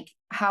anyone, like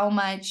how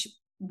much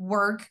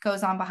work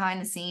goes on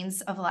behind the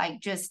scenes of like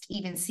just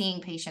even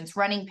seeing patients,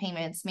 running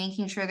payments,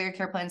 making sure their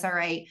care plans are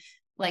right,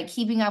 like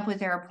keeping up with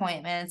their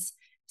appointments.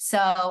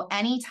 So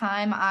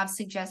anytime I've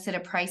suggested a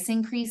price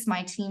increase,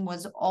 my team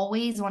was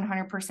always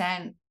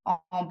 100%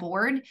 on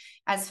board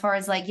as far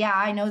as like, yeah,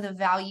 I know the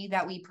value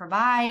that we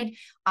provide.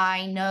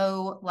 I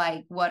know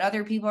like what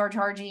other people are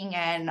charging.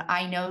 And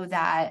I know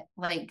that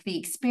like the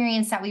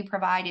experience that we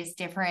provide is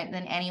different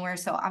than anywhere.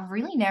 So I've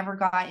really never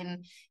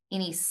gotten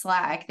any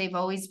slack. They've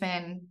always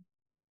been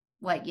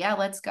like, yeah,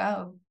 let's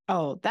go.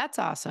 Oh, that's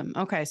awesome.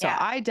 Okay. So yeah.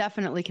 I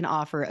definitely can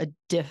offer a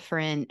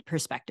different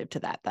perspective to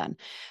that then.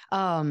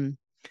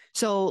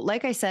 So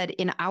like I said,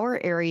 in our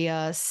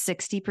area,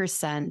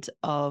 60%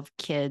 of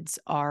kids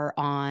are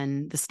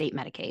on the state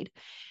Medicaid.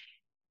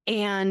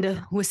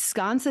 And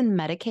Wisconsin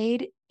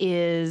Medicaid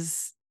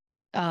is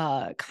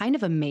kind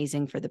of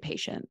amazing for the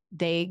patient.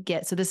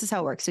 So this is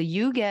how it works. So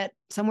you get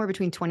somewhere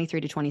between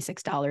 $23 to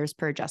 $26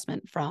 per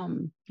adjustment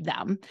from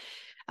them.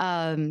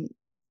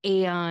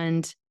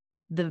 And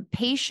the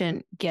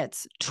patient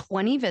gets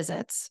 20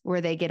 visits where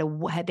they have a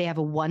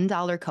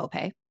 $1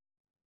 copay.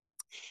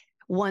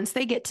 Once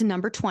they get to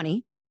number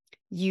 20,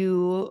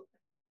 you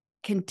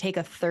can take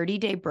a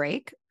 30-day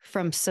break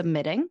from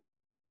submitting.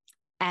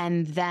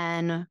 And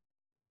then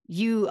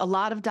a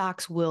lot of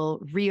docs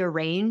will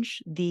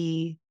rearrange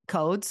the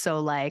codes. So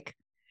like,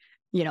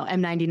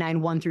 M99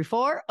 1 through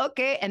 4.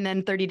 Okay. And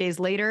then 30 days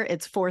later,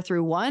 it's 4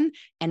 through 1.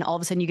 And all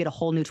of a sudden you get a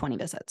whole new 20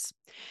 visits.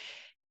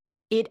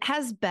 It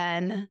has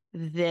been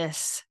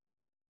this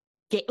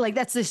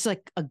that's just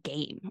like a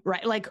game,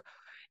 right?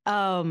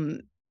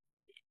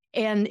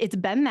 And it's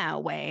been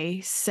that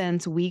way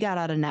since we got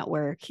out of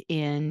network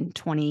in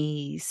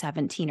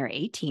 2017 or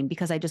 18,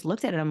 because I just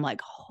looked at it. I'm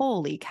like,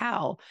 holy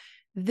cow,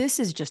 this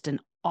is just an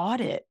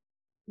audit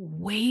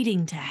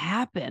waiting to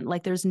happen.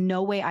 Like there's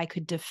no way I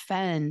could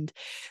defend.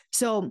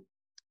 So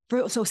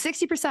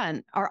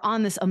 60% are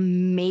on this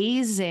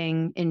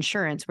amazing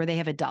insurance where they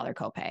have a $1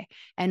 copay.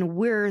 And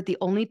we're the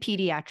only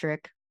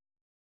pediatric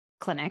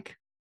clinic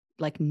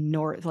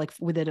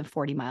within a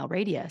 40-mile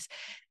radius.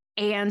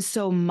 And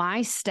so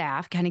my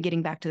staff, kind of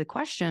getting back to the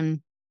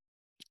question,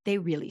 they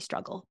really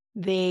struggle.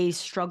 They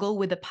struggle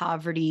with the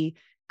poverty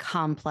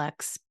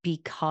complex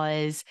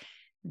because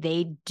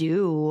they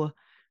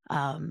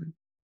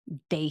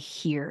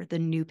hear the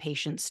new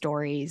patient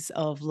stories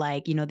of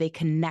they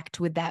connect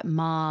with that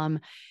mom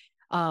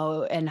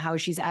and how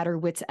she's at her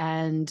wit's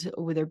end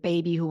with her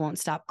baby who won't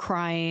stop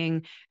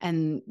crying.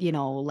 And,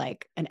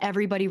 and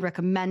everybody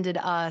recommended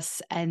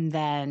us. And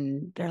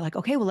then they're like,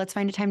 okay, well, let's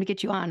find a time to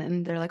get you on.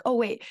 And they're like, oh,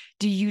 wait,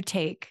 do you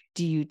take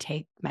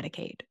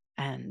Medicaid?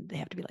 And they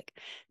have to be like,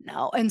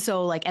 no. And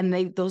so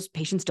those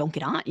patients don't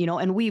get on,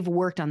 and we've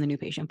worked on the new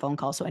patient phone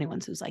call. So anyone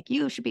who's like,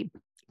 you should be,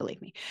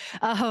 believe me.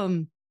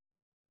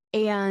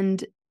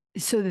 And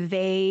so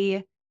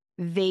they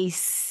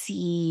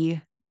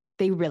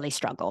really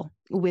struggle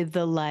with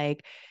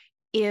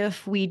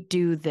if we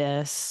do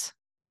this,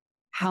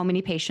 how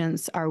many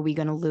patients are we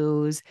going to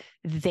lose?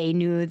 They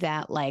knew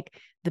that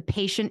the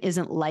patient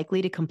isn't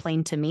likely to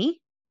complain to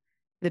me.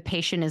 The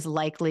patient is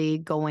likely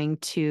going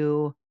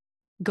to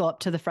go up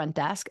to the front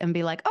desk and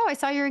be like, oh, I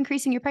saw you're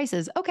increasing your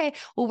prices. Okay,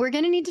 well, we're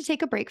going to need to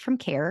take a break from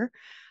care.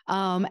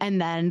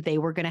 And then they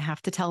were going to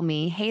have to tell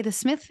me, hey, the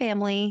Smith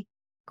family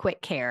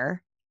quit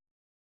care.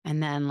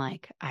 And then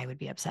I would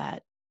be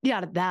upset,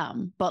 not at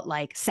them, but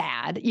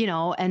sad,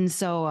 And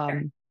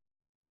so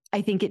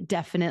I think it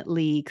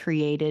definitely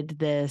created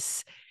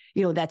this,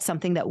 that's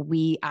something that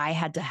I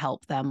had to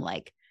help them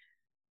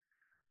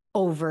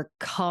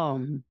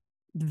overcome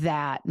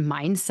that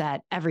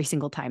mindset every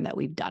single time that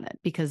we've done it,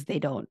 because they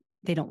don't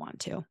want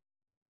to.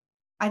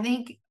 I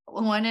think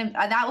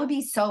that would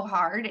be so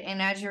hard.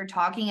 And as you're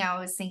talking, I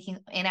was thinking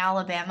in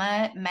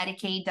Alabama,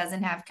 Medicaid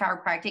doesn't have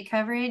chiropractic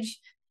coverage.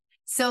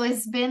 So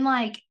it's been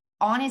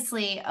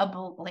honestly a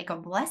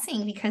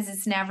blessing, because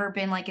it's never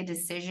been a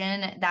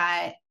decision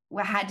that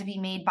had to be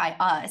made by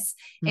us.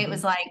 Mm-hmm. It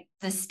was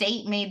the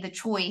state made the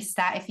choice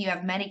that if you have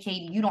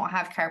Medicaid, you don't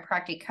have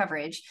chiropractic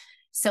coverage.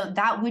 So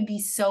that would be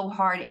so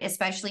hard,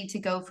 especially to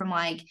go from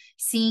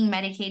seeing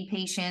Medicaid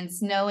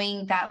patients,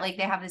 knowing that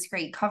they have this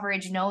great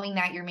coverage, knowing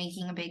that you're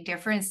making a big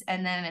difference.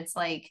 And then it's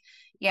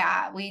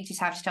yeah, we just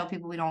have to tell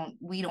people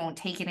we don't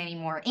take it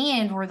anymore.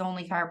 And we're the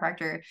only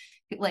chiropractor,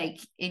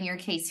 in your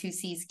case, who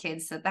sees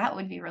kids. So that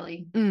would be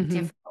really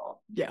difficult.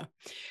 Yeah.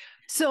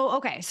 So,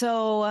 okay.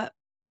 So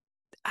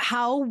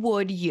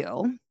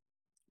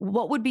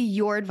what would be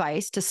your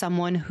advice to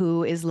someone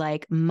who is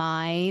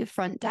my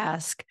front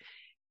desk?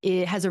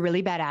 It has a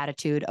really bad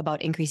attitude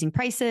about increasing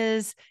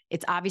prices.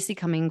 It's obviously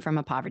coming from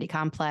a poverty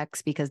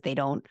complex because they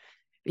don't,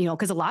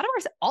 because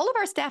all of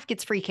our staff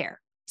gets free care.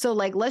 So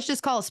let's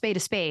just call a spade a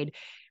spade.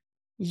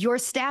 Your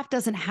staff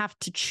doesn't have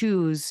to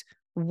choose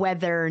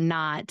whether or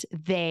not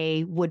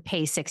they would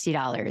pay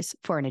 $60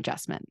 for an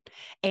adjustment.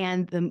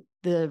 And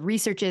the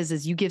research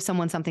is you give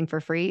someone something for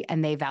free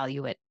and they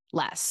value it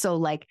less. So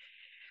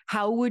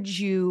what would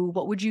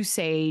you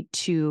say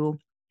to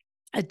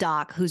a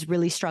doc who's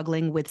really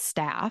struggling with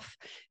staff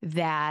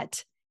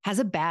that has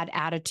a bad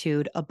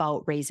attitude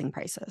about raising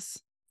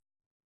prices?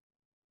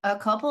 A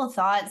couple of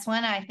thoughts.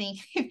 One, I think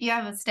if you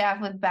have a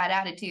staff with bad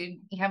attitude,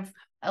 you have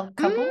a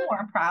couple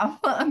more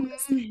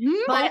problems.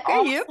 But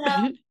okay,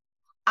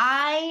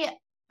 also,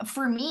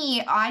 for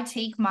me, I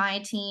take my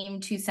team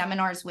to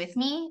seminars with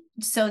me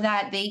so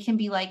that they can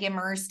be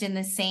immersed in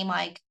the same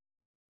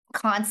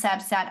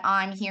concepts that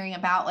I'm hearing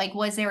about.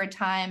 Was there a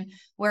time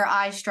where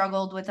I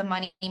struggled with a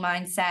money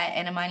mindset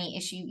and a money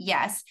issue?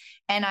 Yes.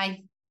 And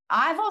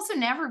I've also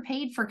never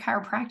paid for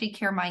chiropractic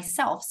care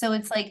myself. So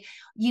it's like,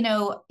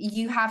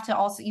 you have to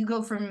also, you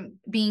go from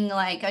being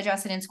like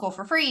adjusted in school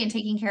for free and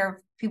taking care of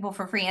people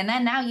for free. And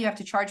then now you have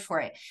to charge for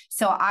it.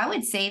 So I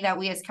would say that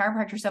we as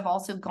chiropractors have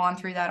also gone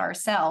through that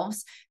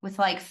ourselves with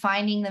like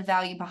finding the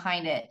value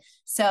behind it.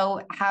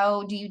 So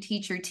how do you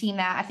teach your team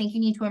that? I think you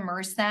need to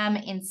immerse them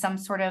in some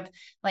sort of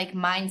like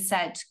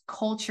mindset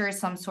culture,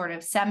 some sort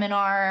of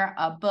seminar,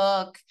 a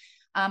book.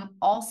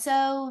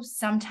 Also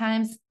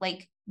sometimes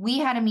like, we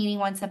had a meeting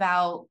once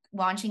about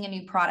launching a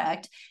new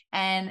product,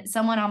 and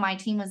someone on my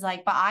team was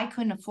like, but I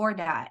couldn't afford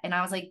that. And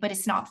I was like, but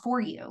it's not for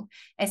you.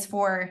 It's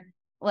for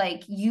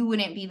like, you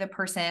wouldn't be the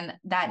person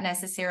that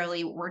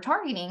necessarily we're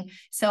targeting.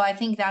 So I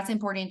think that's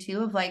important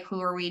too, of like,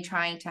 who are we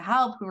trying to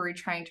help? Who are we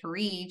trying to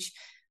reach?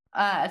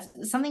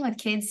 Something with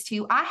kids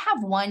too. I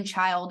have one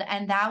child,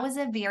 and that was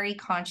a very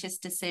conscious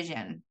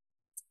decision.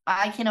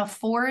 I can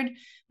afford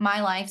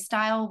my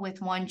lifestyle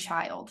with one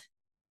child.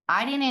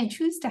 I didn't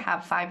choose to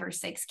have 5 or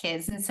 6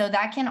 kids. And so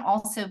that can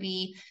also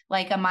be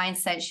like a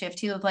mindset shift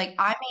too, of like,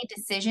 I made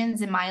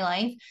decisions in my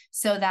life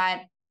so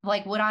that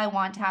like, would I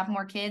want to have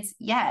more kids?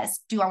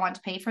 Yes. Do I want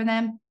to pay for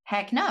them?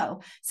 Heck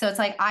no. So it's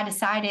like, I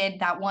decided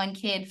that one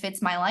kid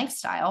fits my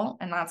lifestyle,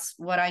 and that's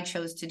what I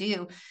chose to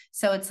do.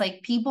 So it's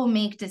like, people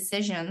make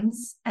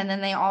decisions, and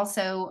then they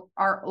also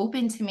are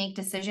open to make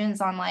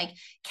decisions on like,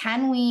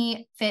 can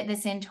we fit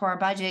this into our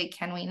budget?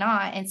 Can we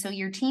not? And so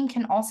your team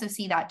can also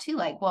see that too.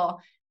 Like,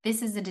 well,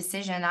 this is a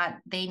decision that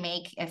they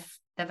make if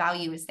the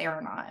value is there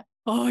or not.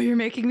 Oh, you're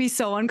making me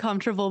so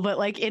uncomfortable, but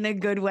like in a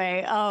good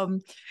way.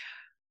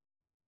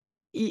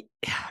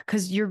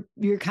 Because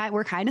we're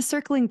kind of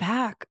circling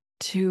back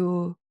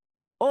to,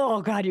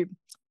 oh God,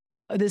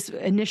 this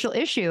initial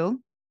issue,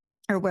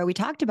 or where we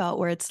talked about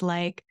where it's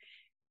like,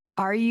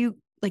 are you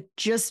like,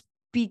 just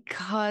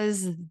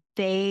because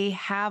they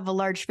have a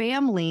large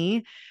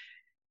family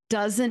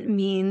doesn't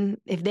mean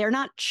if they're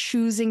not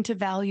choosing to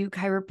value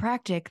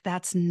chiropractic,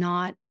 that's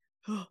not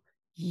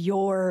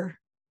your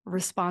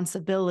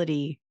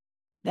responsibility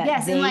that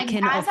yes, they and like,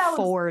 can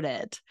afford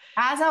it.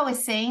 As I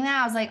was saying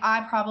that, I was like,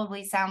 I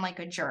probably sound like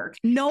a jerk.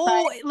 No,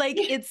 but like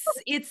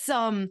it's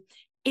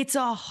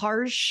a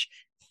harsh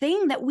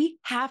thing that we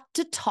have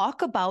to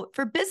talk about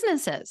for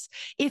businesses.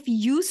 If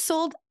you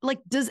sold, like,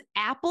 does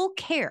Apple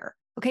care?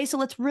 Okay, so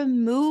let's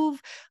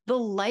remove the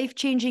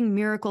life-changing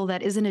miracle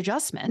that is an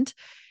adjustment.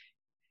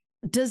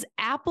 Does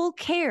Apple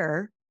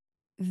care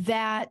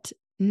that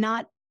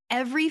not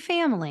every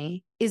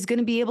family is going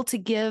to be able to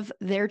give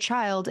their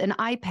child an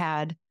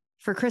iPad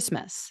for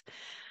Christmas?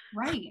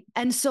 Right.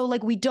 And so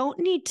like, we don't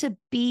need to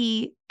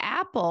be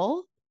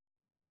Apple,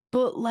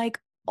 but like,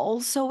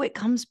 also it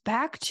comes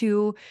back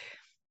to,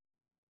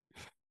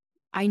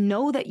 I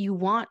know that you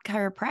want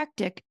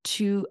chiropractic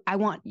you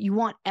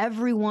want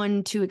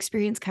everyone to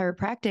experience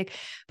chiropractic,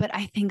 but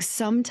I think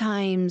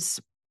sometimes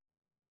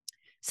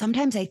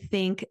I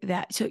think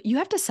that, so you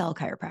have to sell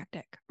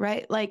chiropractic,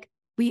 right? Like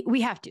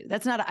we have to,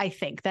 that's not, I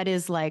think that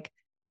is like,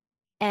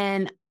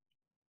 and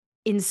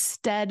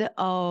instead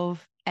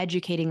of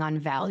educating on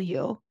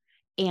value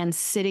and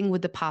sitting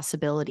with the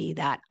possibility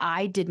that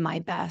I did my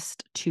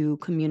best to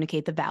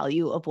communicate the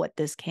value of what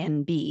this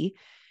can be,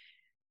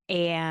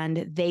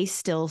 and they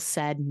still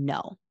said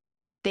no.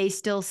 They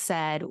still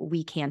said,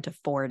 we can't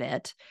afford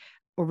it,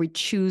 or we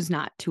choose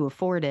not to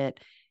afford it.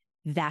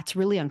 That's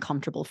really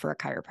uncomfortable for a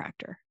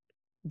chiropractor,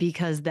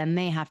 because then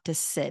they have to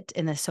sit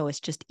in this. So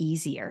it's just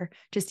easier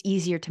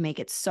to make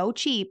it so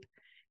cheap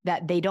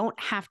that they don't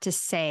have to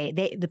say,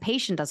 the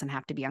patient doesn't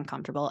have to be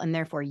uncomfortable, and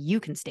therefore you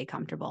can stay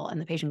comfortable.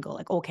 And the patient go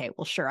like, okay,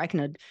 well, sure, I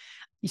can.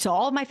 So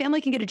all of my family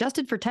can get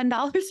adjusted for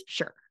 $10.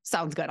 Sure.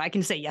 Sounds good. I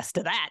can say yes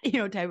to that,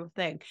 type of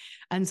thing.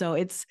 And so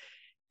it's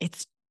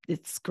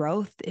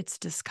growth, it's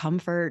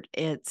discomfort.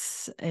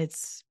 It's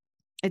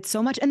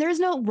so much. And there is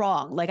no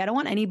wrong. Like, I don't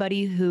want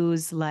anybody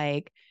who's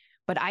like,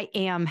 but I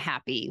am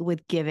happy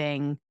with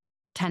giving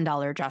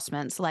 $10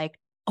 adjustments. Like,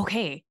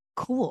 okay,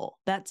 cool.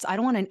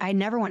 I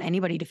never want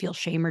anybody to feel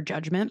shame or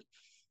judgment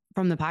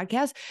from the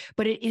podcast,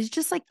 but it is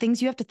just like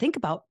things you have to think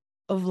about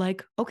of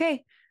like,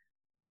 okay,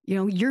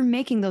 you're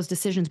making those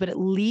decisions, but at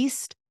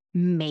least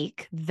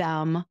make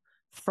them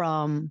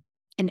from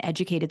an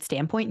educated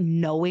standpoint,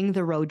 knowing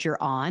the road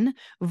you're on,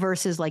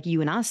 versus like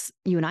you and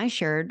I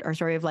shared our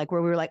story of like,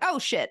 where we were like, oh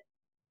shit,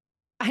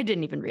 I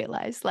didn't even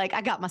realize, like,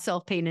 I got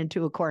myself painted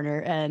into a corner,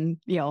 and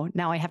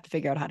now I have to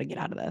figure out how to get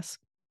out of this.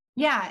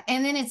 Yeah.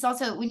 And then it's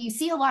also, when you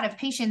see a lot of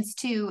patients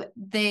too,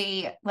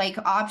 they like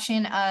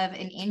option of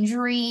an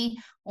injury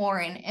or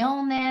an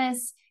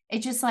illness, it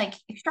just like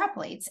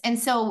extrapolates. And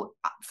so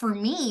for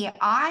me,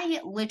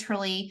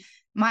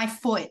 my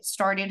foot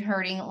started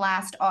hurting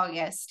last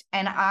August,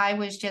 and I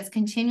was just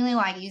continually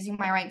like using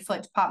my right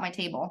foot to pop my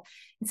table.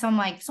 And so I'm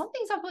like,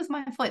 something's up with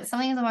my foot.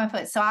 Something's on my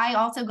foot. So I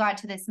also got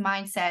to this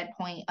mindset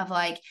point of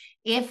like,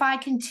 if I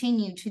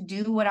continue to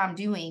do what I'm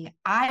doing,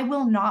 I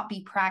will not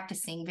be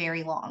practicing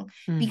very long,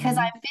 because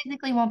I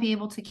physically won't be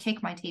able to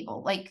kick my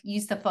table, like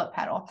use the foot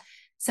pedal.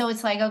 So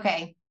it's like,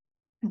 okay,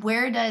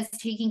 where does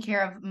taking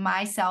care of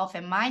myself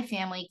and my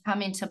family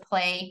come into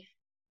play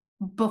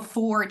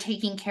before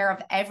taking care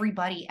of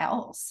everybody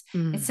else.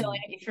 Mm-hmm. And so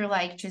if you're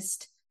like,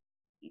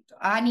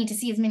 I need to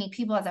see as many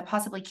people as I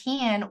possibly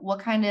can, what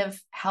kind of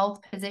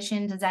health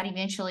position does that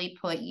eventually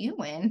put you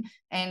in?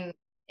 And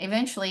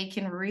eventually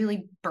can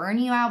really burn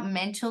you out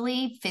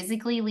mentally,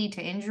 physically, lead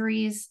to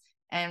injuries,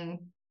 and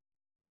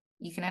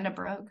you can end up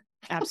broke.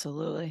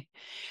 Absolutely.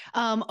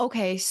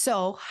 Okay.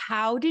 So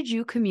how did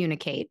you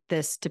communicate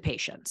this to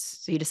patients?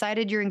 So you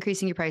decided you're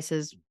increasing your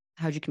prices.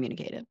 How'd you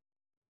communicate it?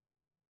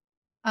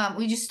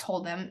 We just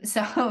told them.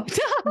 So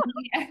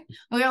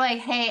we were like,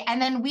 hey, and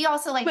then we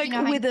also like you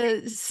know, with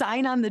a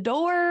sign on the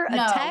door, a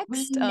text?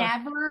 We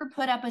never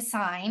put up a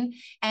sign.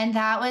 And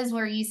that was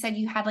where you said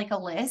you had like a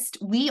list.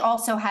 We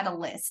also had a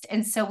list.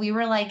 And so we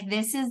were like,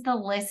 this is the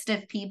list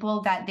of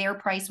people that their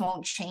price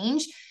won't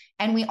change.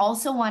 And we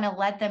also want to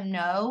let them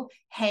know,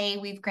 hey,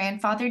 we've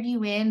grandfathered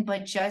you in,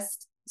 but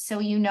just so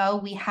you know,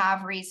 we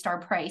have raised our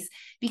price,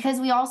 because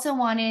we also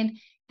wanted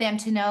them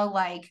to know,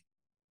 like,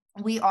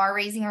 we are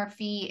raising our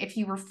fee. If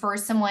you refer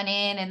someone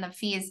in and the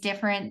fee is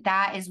different,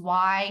 that is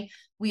why.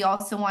 We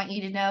also want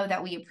you to know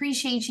that we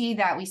appreciate you,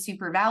 that we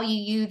super value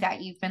you,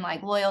 that you've been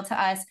like loyal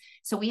to us.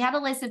 So we had a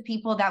list of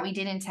people that we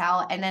didn't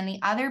tell. And then the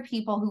other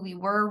people who we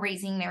were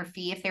raising their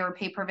fee, if they were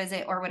pay per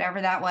visit or whatever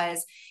that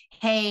was,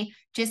 hey,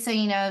 just so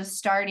you know,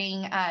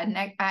 starting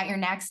at your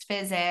next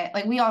visit,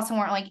 like we also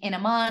weren't like in a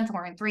month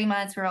or in 3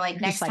 months. We were like,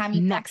 next time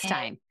you next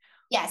time.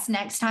 Yes,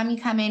 next time you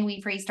come in,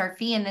 we've raised our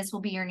fee and this will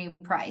be your new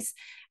price.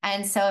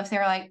 And so if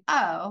they're like,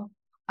 oh,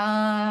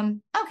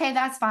 okay,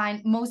 that's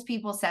fine. Most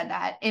people said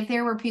that. If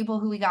there were people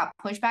who we got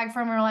pushback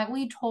from, we're like,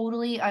 we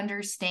totally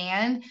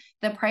understand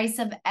the price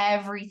of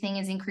everything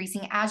is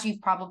increasing, as you've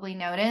probably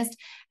noticed.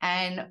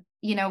 And,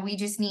 you know, we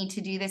just need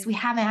to do this. We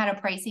haven't had a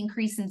price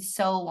increase in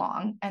so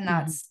long. And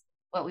that's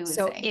what we would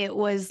say. So it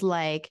was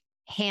like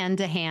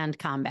hand-to-hand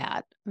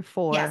combat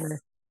for... Yes.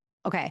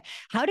 Okay.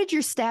 How did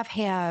your staff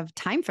have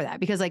time for that?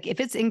 Because like, if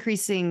it's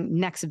increasing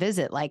next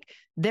visit, like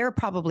they're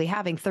probably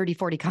having 30,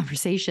 40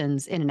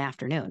 conversations in an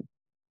afternoon.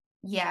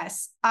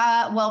 Yes.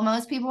 Well,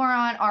 most people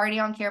are already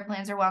on care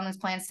plans or wellness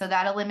plans. So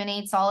that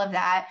eliminates all of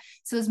that.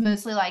 So it's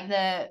mostly like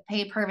the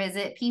pay per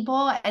visit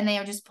people, and they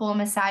would just pull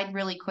them aside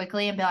really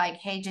quickly and be like,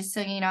 hey, just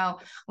so you know,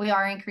 we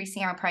are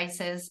increasing our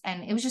prices.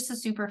 And it was just a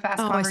super fast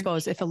conversation. I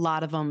suppose if a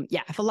lot of them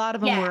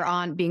were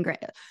on being great.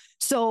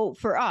 So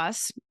for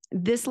us,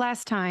 this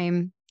last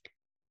time,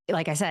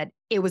 like I said,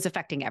 it was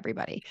affecting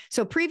everybody.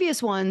 So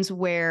previous ones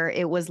where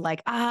it was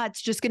like,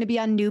 it's just going to be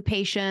on new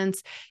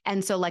patients.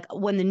 And so like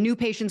when the new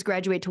patients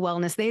graduate to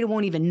wellness, they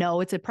won't even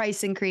know it's a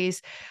price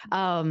increase.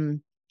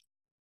 And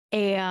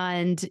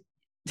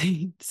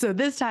so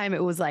this time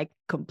it was like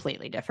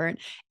completely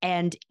different.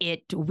 And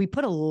we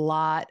put a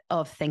lot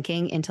of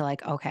thinking into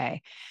like,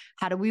 okay,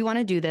 how do we want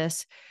to do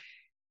this?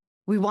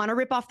 We want to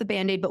rip off the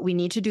Band-Aid, but we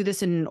need to do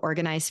this in an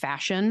organized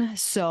fashion.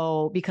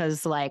 So,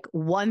 because like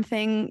one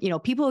thing, you know,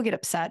 people will get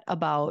upset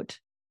about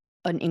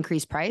an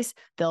increased price.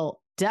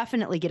 They'll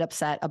definitely get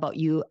upset about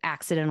you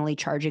accidentally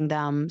charging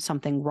them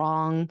something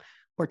wrong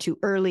or too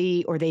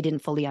early, or they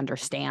didn't fully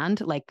understand.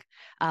 Like,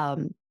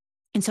 and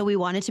so we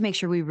wanted to make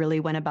sure we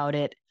really went about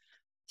it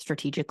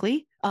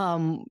strategically,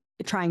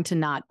 trying to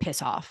not piss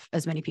off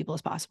as many people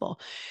as possible.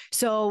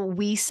 So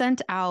we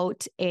sent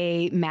out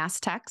a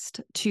mass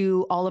text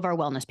to all of our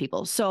wellness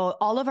people. So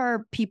all of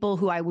our people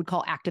who I would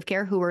call active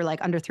care, who were like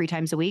under 3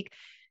 times a week,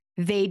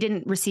 they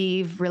didn't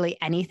receive really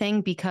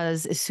anything,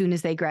 because as soon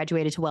as they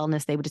graduated to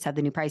wellness, they would just have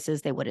the new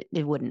prices. It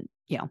wouldn't,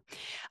 you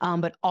know,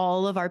 but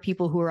all of our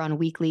people who are on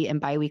weekly and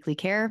biweekly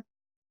care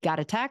got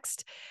a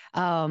text.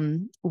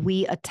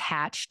 We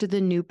attached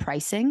the new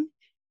pricing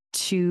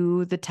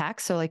to the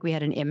text. So like we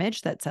had an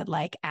image that said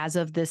like, as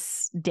of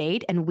this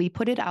date, and we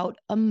put it out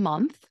a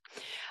month.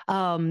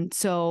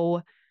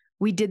 So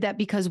we did that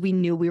because we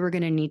knew we were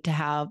going to need to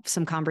have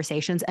some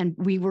conversations, and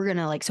we were going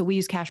to so we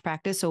use cash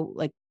practice. So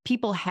like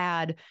people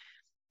had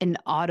an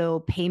auto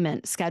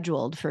payment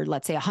scheduled for,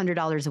 let's say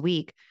 $100 a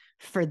week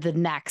for the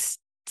next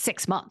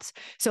 6 months.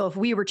 So if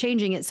we were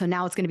changing it, so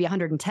now it's going to be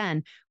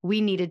 110,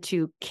 we needed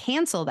to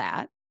cancel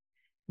that,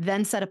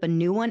 then set up a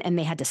new one, and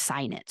they had to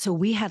sign it. So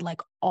we had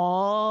like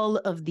all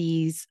of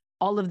these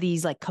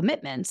like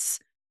commitments,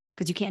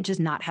 because you can't just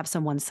not have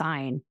someone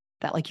sign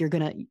that like you're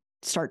going to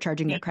start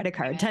charging their credit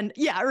card.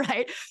 Yeah,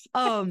 right.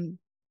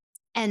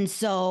 And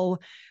so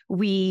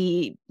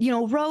we,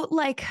 wrote,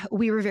 like,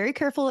 we were very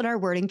careful in our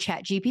wording.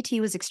 ChatGPT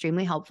was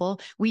extremely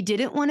helpful. We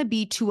didn't want to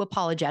be too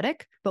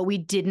apologetic, but we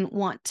didn't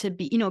want to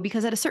be,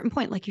 because at a certain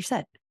point, like you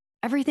said,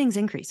 everything's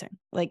increasing.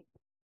 Like,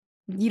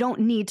 you don't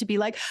need to be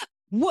like,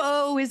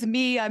 woe is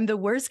me, I'm the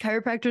worst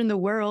chiropractor in the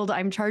world,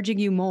 I'm charging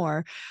you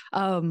more.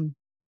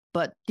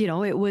 But,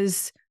 it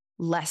was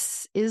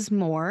less is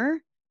more,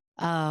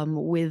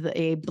 with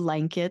a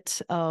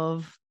blanket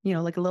of,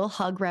 like a little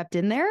hug wrapped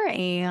in there,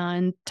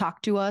 and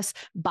talk to us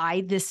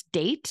by this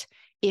date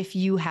if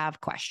you have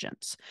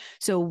questions.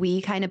 So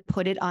we kind of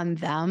put it on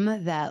them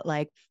that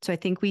so I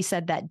think we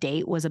said that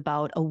date was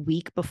about a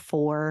week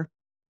before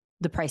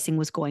the pricing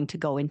was going to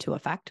go into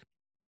effect.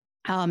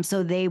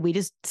 So we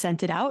just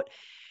sent it out.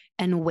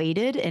 and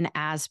waited. And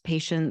as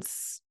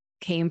patients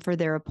came for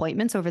their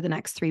appointments over the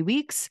next 3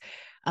 weeks,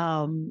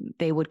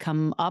 they would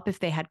come up if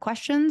they had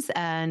questions,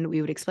 and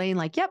we would explain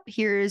like, yep,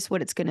 here's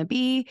what it's going to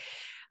be.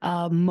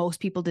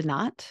 Most people did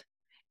not.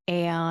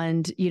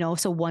 And,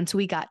 so once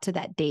we got to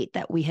that date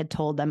that we had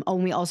told them,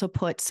 and we also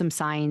put some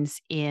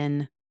signs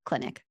in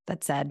clinic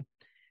that said,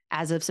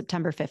 as of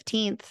September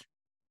 15th,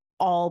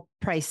 all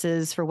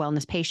prices for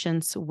wellness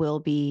patients will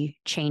be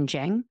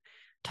changing.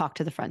 Talk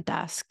to the front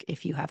desk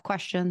if you have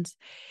questions.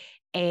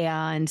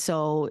 And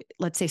so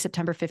let's say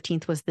September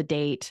 15th was the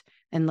date.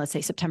 And let's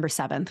say September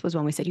 7th was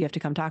when we said, you have to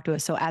come talk to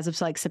us. So as of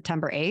like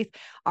September 8th,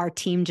 our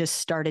team just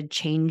started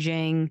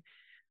changing.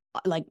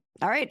 Like,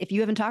 all right, if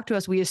you haven't talked to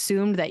us, we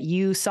assumed that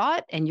you saw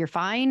it and you're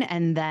fine.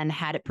 And then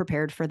had it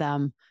prepared for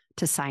them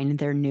to sign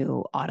their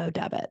new auto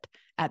debit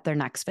at their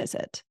next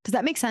visit. Does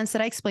that make sense?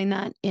 Did I explain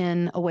that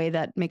in a way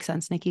that makes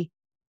sense, Nikki?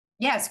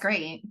 Yeah, it's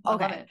great. I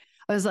love it.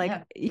 I was like,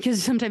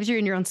 because sometimes you're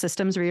in your own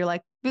systems where you're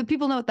like,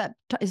 people know what that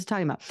is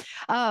talking about.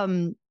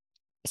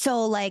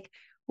 So like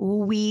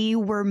we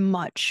were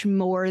much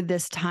more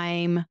this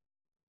time,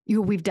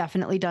 we've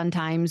definitely done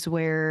times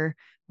where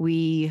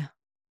we,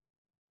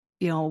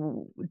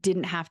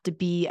 didn't have to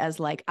be as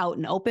like out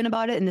and open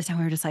about it. And this time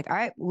we were just like, all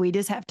right, we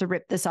just have to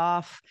rip this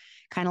off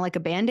kind of like a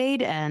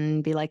Band-Aid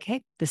and be like,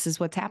 hey, this is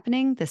what's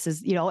happening. This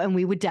is, and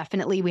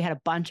we had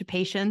a bunch of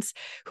patients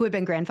who had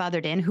been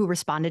grandfathered in who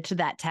responded to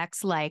that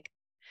text like,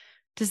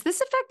 does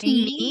this affect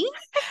me?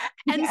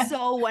 And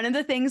so one of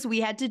the things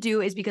we had to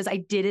do is because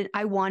I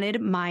wanted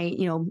my,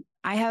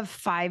 I have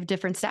 5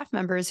 different staff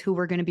members who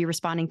were going to be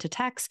responding to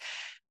texts,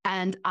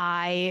 and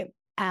I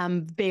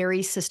am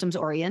very systems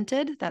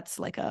oriented. That's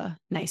like a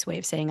nice way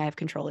of saying I have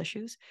control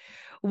issues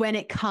when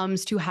it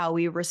comes to how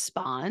we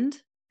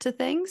respond to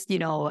things.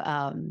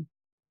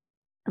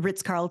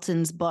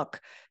 Ritz-Carlton's book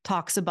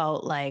talks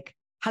about like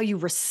how you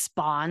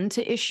respond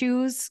to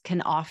issues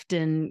can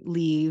often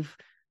leave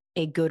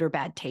a good or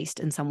bad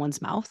taste in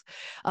someone's mouth.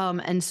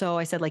 And so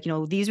I said, like,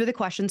 these were the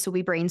questions. So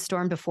we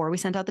brainstormed before we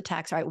sent out the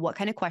text, all right, what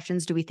kind of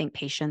questions do we think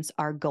patients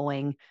are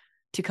going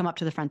to come up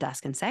to the front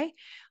desk and say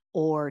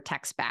or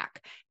text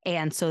back?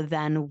 And so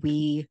then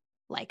we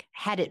like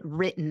had it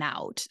written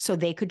out so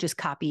they could just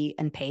copy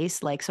and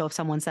paste. Like, so if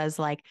someone says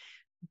like,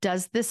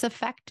 does this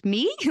affect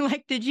me?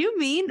 Like, did you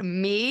mean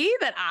me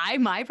that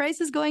my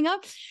price is going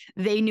up?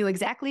 They knew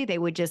exactly. They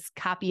would just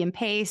copy and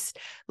paste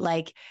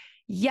like,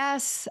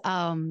 yes,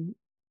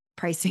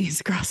 pricing is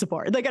across the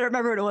board. Like, I don't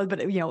remember what it was,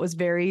 but it was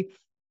very,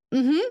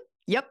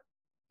 yep.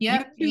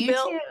 Yep. You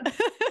too.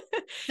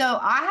 So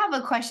I have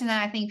a question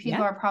that I think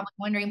people are probably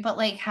wondering, but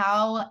like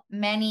how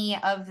many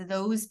of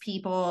those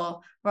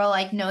people were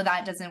like, no,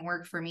 that doesn't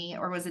work for me?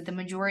 Or was it the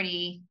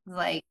majority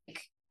like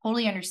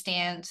totally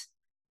understand?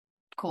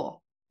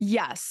 Cool.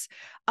 Yes.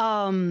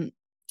 I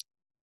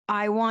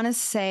want to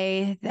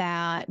say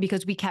that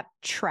because we kept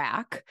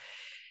track.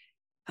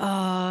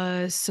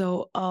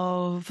 So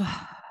of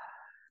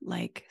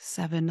like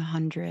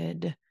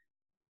 700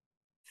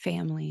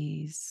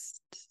 families,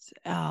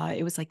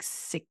 it was like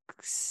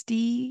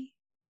 60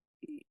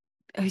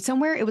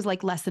 somewhere. It was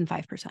like less than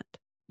 5%.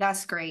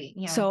 That's great.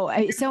 Yeah. So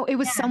it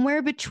was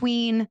somewhere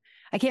between,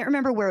 I can't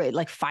remember where it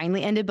like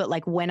finally ended, but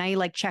like when I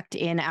like checked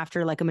in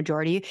after like a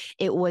majority,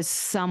 it was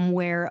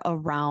somewhere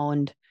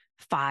around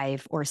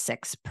 5 or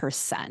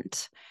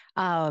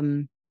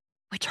 6%.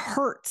 Which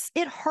hurts.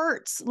 It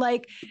hurts.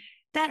 Like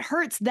that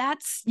hurts.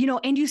 That's,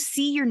 and you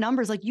see your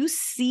numbers, like you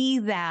see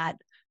that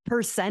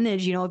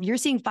percentage, if you're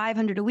seeing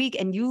 500 a week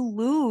and you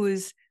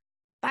lose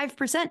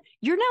 5%,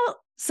 you're now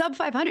sub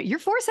 500, you're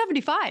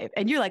 475.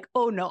 And you're like,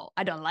 oh no,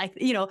 I don't like,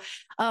 I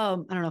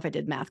don't know if I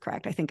did math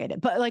correct. I think I did,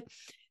 but like,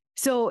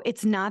 so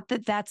it's not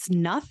that that's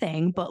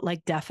nothing, but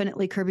like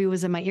definitely Kirby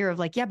was in my ear of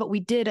like, yeah, but we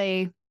did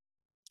a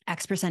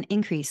X%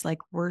 increase. Like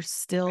we're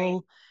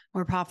still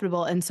more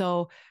profitable. And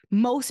so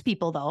most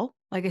people though,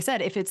 like I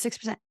said, if it's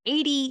 6%,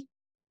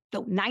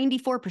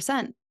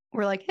 94%,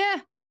 we're like, yeah,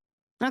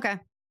 okay.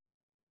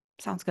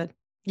 Sounds good.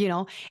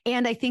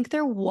 And I think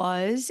there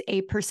was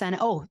a percent.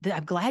 Oh,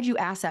 I'm glad you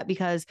asked that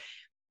because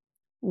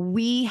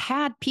we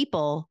had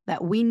people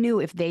that we knew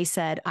if they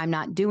said, I'm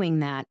not doing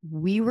that,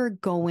 we were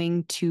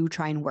going to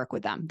try and work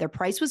with them. Their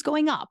price was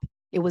going up.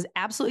 It was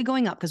absolutely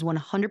going up because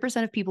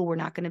 100% of people were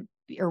not going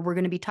to, or were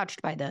going to be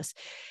touched by this,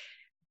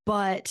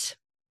 but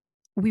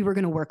we were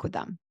going to work with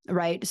them.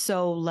 Right.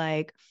 So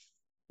like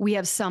we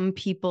have some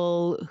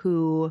people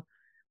who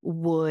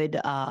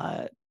would,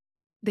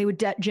 they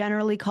would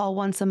generally call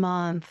once a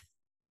month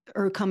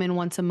or come in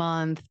once a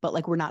month, but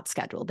like we're not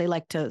scheduled. They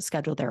like to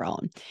schedule their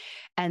own.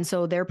 And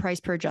so their price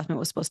per adjustment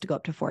was supposed to go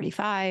up to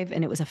 $45,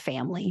 and it was a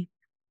family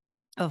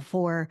of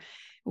 4.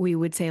 We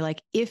would say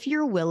like, if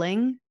you're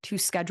willing to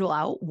schedule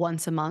out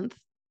once a month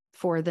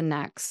for the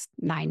next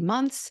 9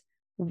 months,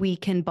 we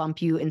can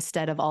bump you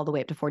instead of all the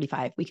way up to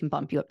 45. We can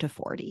bump you up to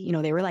 40.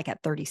 They were like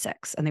at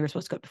 36 and they were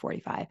supposed to go up to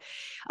 45.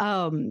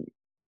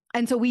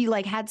 And so we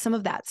like had some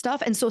of that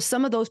stuff. And so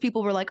some of those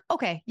people were like,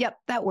 okay, yep,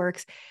 that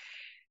works.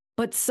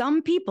 But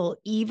some people,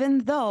 even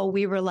though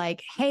we were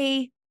like,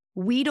 hey,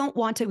 we don't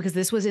want to, because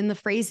this was in the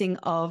phrasing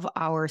of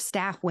our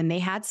staff when they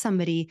had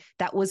somebody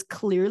that was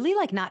clearly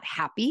like not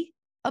happy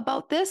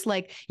about this.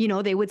 Like,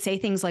 they would say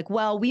things like,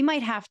 well, we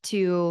might have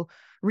to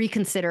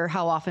reconsider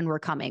how often we're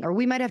coming, or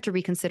we might have to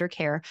reconsider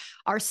care.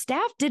 Our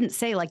staff didn't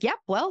say like, yep,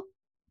 well,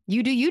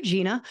 you do you,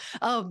 Gina.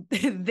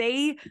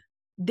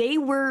 They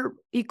were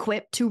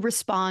equipped to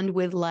respond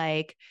with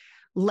like,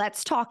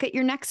 let's talk at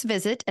your next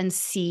visit and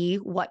see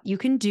what you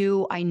can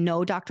do. I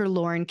know Dr.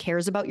 Lauren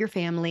cares about your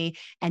family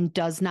and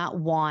does not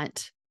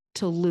want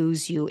to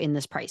lose you in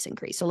this price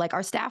increase. So like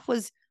our staff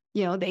was,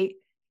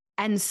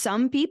 and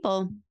some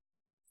people,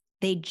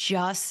 they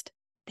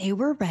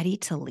were ready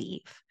to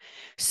leave.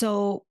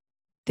 So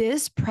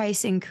this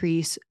price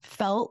increase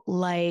felt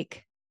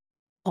like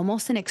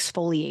almost an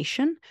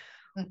exfoliation.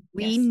 Yes.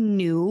 We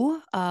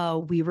knew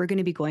we were going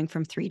to be going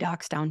from 3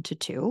 docs down to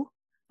 2.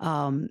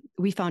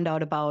 We found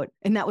out about,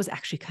 and that was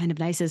actually kind of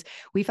nice, is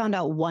we found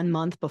out 1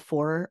 month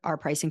before our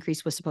price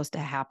increase was supposed to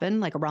happen,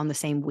 like around the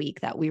same week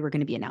that we were going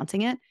to be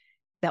announcing it,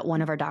 that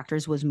one of our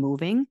doctors was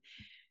moving.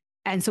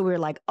 And so we were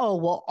like, oh,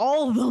 well,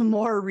 all the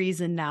more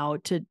reason now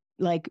to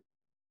like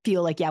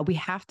feel like, yeah, we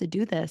have to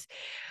do this.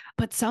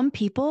 But some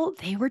people,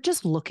 they were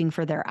just looking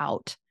for their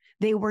out.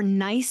 They were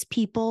nice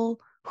people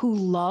who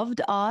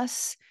loved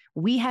us.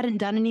 We hadn't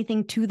done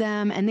anything to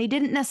them, and they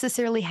didn't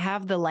necessarily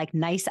have the like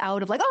nice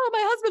out of like, oh,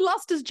 my husband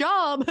lost his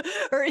job,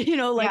 or,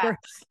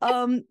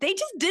 they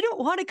just didn't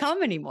want to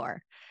come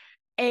anymore.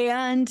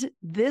 And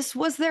this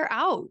was their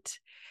out.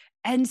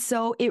 And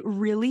so it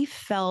really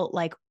felt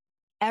like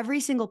every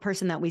single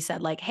person that we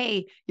said like,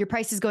 hey, your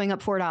price is going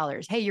up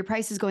 $4. Hey, your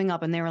price is going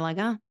up. And they were like,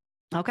 oh,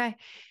 okay.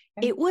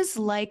 It was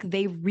like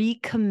they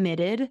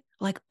recommitted,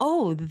 like,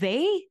 oh,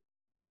 they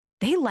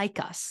like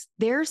us.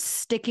 They're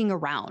sticking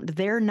around.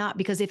 They're not,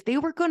 because if they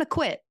were going to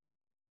quit,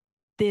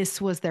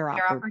 this was their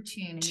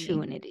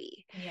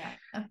opportunity.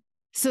 Yeah.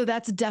 So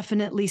that's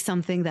definitely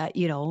something that,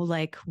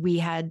 like we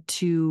had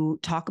to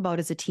talk about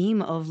as a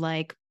team of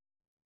like,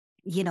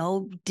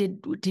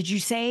 did you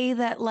say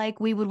that like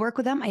we would work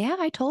with them? Yeah,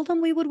 I told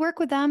them we would work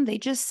with them. They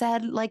just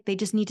said like, they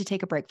just need to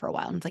take a break for a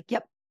while. And it's like,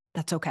 yep,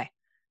 that's okay.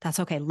 That's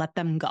okay. Let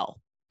them go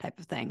type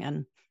of thing.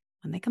 And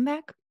when they come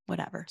back,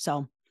 whatever.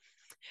 So,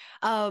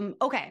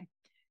 okay.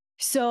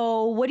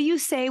 So what do you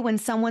say when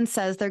someone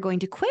says they're going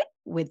to quit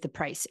with the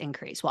price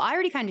increase? Well, I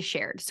already kind of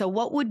shared. So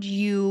what would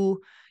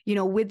you,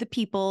 with the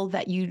people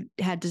that you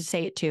had to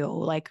say it to,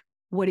 like,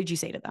 what did you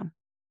say to them?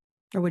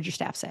 Or what did your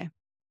staff say?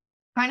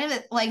 Kind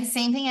of like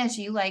same thing as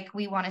you, like,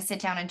 we want to sit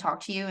down and talk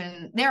to you.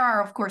 And there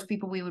are, of course,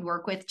 people we would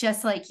work with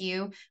just like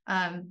you,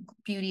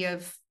 beauty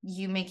of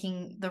you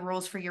making the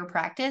rules for your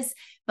practice.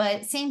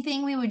 But same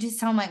thing, we would just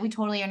tell them like, we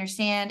totally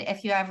understand.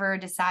 If you ever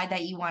decide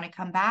that you want to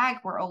come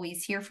back, we're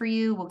always here for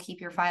you. We'll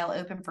keep your file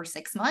open for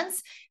 6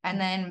 months.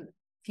 And then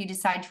if you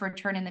decide to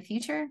return in the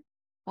future,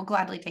 we'll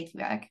gladly take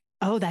you back.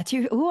 Oh,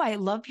 I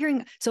love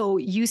hearing. So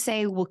you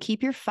say we'll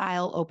keep your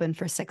file open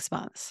for 6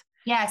 months.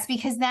 Yes,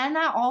 because then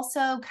that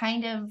also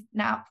kind of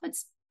now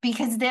puts,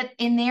 because that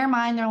in their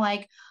mind, they're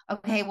like,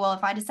 okay, well,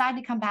 if I decide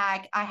to come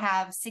back, I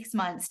have 6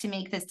 months to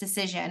make this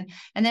decision.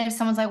 And then if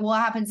someone's like, well, what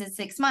happens in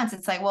 6 months?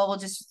 It's like, well, we'll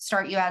just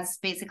start you as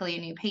basically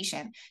a new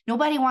patient.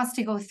 Nobody wants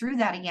to go through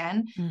that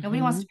again. Mm-hmm.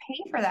 Nobody wants to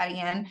pay for that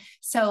again.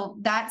 So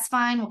that's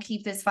fine. We'll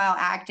keep this file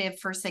active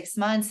for 6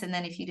 months. And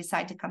then if you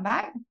decide to come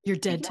back, you're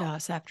dead to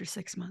us after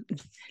 6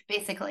 months.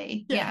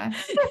 Basically. Yeah.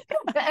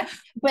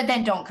 But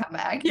then don't come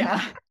back.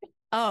 Yeah.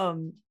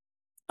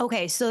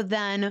 Okay. So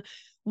then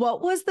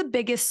what was the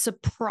biggest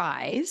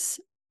surprise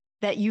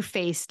that you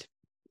faced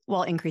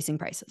while increasing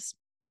prices?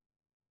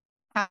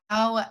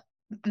 How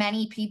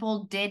many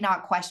people did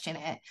not question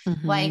it.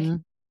 Mm-hmm. Like,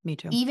 me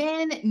too.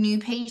 Even new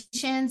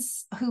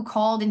patients who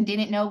called and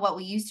didn't know what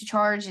we used to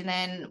charge and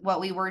then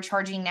what we were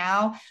charging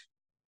now.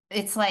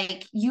 It's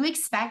like, you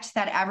expect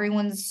that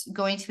everyone's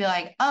going to be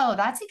like, oh,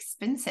 that's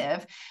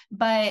expensive.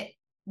 But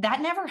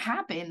that never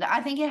happened. I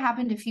think it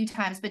happened a few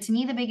times, but to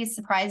me, the biggest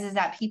surprise is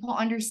that people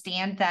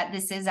understand that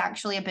this is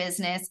actually a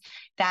business,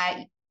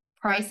 that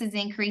prices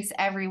increase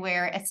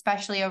everywhere,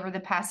 especially over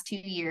the past 2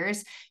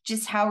 years,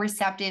 just how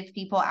receptive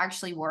people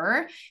actually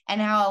were,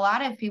 and how a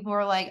lot of people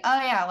were like,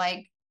 oh yeah,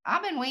 like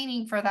I've been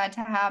waiting for that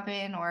to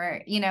happen,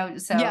 or,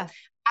 so yeah.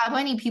 How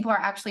many people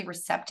are actually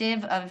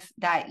receptive of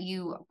that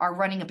you are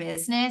running a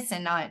business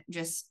and not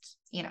just,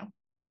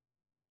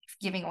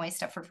 giving away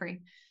stuff for free.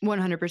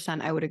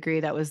 100%. I would agree.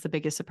 That was the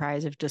biggest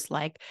surprise of just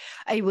like,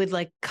 I would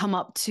like come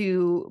up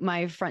to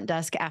my front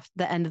desk after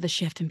the end of the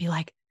shift and be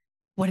like,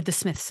 what did the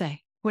Smiths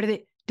say? What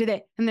did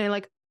they? And they're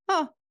like,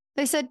 oh,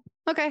 they said,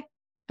 okay.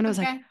 And I was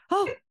like,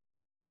 oh,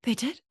 they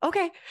did?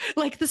 Okay.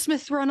 Like the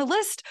Smiths were on a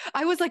list.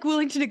 I was like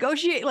willing to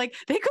negotiate. Like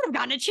they could have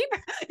gotten it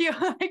cheaper,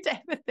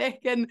 type of thing.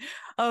 And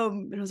I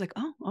was like,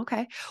 oh,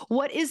 okay.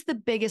 What is the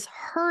biggest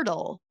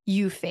hurdle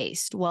you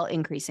faced while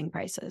increasing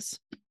prices?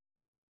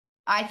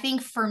 I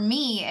think for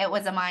me, it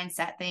was a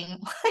mindset thing.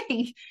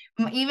 Like,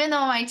 even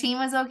though my team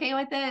was okay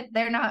with it,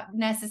 they're not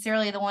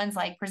necessarily the ones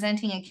like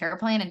presenting a care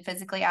plan and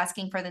physically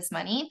asking for this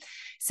money.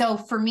 So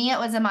for me, it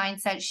was a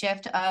mindset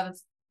shift of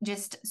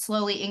just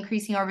slowly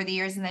increasing over the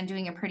years and then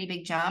doing a pretty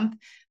big jump.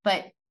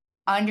 But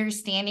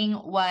understanding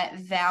what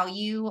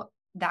value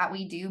that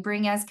we do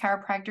bring as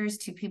chiropractors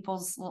to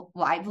people's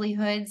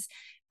livelihoods,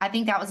 I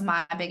think that was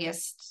my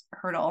biggest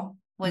hurdle,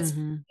 was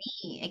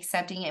me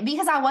accepting it,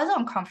 because I was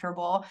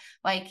uncomfortable.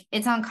 Like,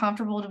 it's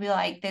uncomfortable to be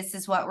like, this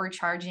is what we're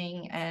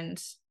charging,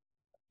 and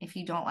if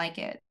you don't like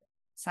it,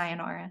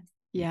 sayonara.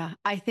 Yeah,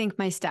 I think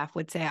my staff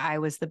would say I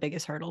was the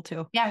biggest hurdle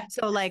too. Yeah.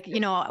 So like,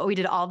 we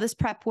did all this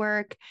prep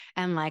work,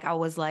 and like, I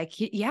was like,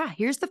 yeah,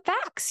 here's the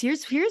facts.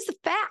 Here's the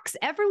facts.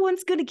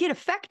 Everyone's going to get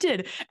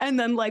affected. And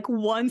then like,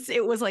 once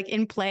it was like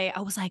in play,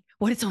 I was like,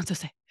 what did so-and-so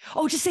say?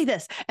 Oh, just say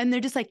this. And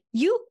they're just like,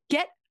 you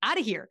get out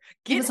of here.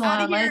 Get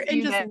out of here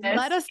and just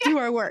let us do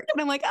our work.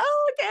 And I'm like,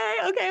 oh,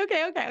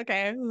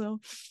 okay. So,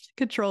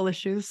 control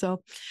issues.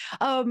 So,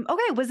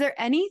 okay. Was there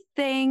any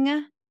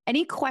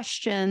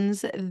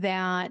questions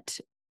that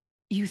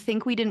you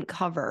think we didn't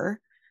cover,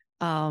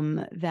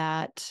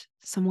 that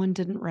someone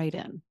didn't write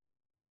in?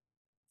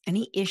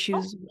 Any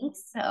issues? I think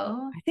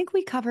so. I think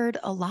we covered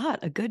a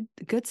lot of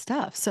good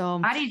stuff.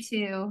 So I do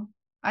too.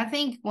 I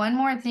think one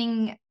more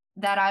thing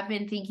that I've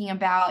been thinking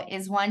about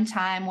is, one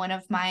time one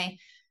of my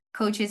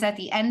coaches at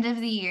the end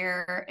of the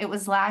year, it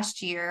was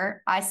last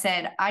year, I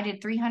said, I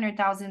did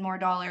 $300,000 more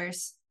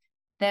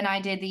than I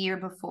did the year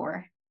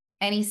before.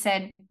 And he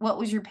said, what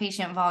was your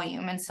patient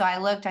volume? And so I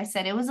looked, I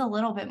said, it was a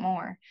little bit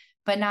more,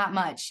 but not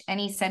much. And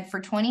he said, for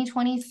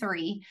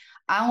 2023,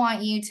 I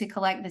want you to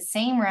collect the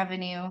same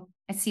revenue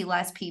and see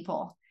less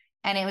people.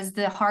 And it was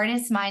the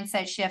hardest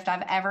mindset shift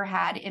I've ever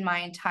had in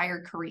my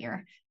entire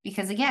career,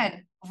 because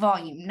again,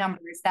 volume,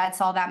 numbers, that's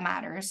all that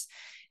matters.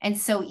 And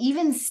so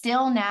even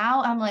still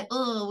now, I'm like,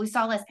 oh, we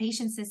saw less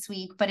patients this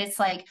week, but it's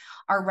like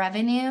our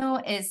revenue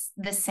is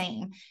the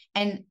same.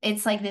 And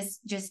it's like this,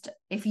 just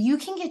if you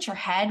can get your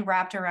head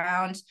wrapped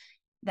around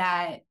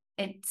that,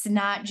 it's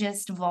not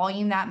just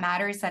volume that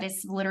matters, that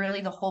it's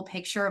literally the whole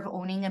picture of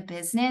owning a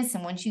business.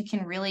 And once you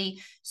can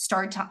really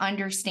start to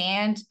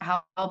understand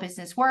how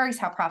business works,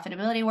 how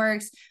profitability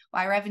works,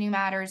 why revenue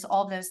matters,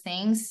 all those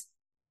things,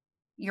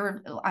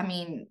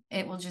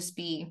 it will just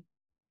be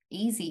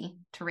easy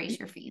to raise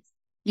your fees.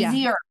 Yeah.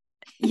 Easier.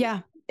 Yeah.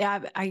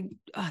 I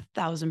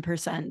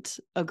 1,000%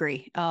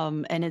 agree.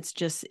 And it's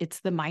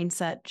the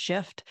mindset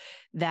shift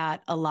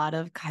that a lot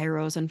of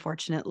chiros,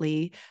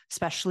 unfortunately,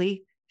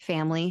 especially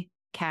family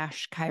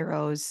cash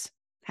chiros,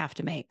 have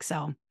to make.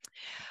 So,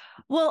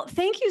 well,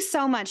 thank you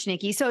so much,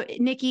 Nikki. So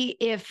Nikki,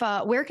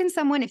 where can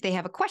someone, if they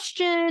have a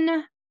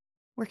question,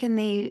 where can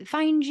they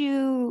find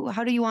you?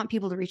 How do you want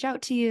people to reach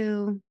out to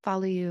you,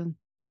 follow you?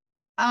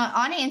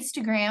 On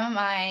Instagram,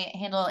 my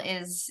handle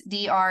is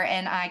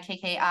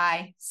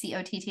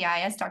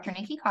DrNikkicottis, Dr.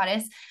 Nikki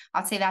Cottis.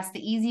 I'll say that's the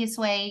easiest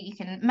way. You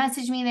can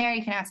message me there.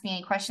 You can ask me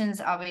any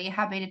questions. I'll be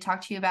happy to talk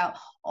to you about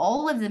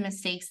all of the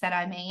mistakes that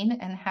I made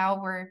and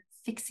how we're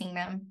fixing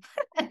them.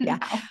 Yeah.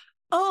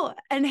 Oh,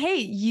 and hey,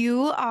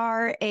 you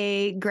are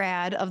a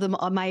grad of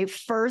my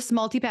first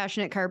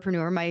multi-passionate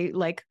chiropreneur,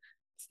 my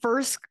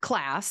first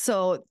class.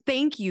 So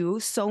thank you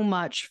so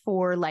much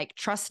for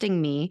trusting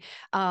me.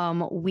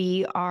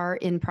 We are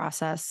in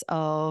process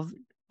of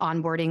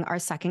onboarding our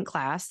second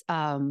class.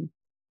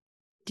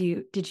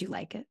 Did you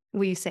like it?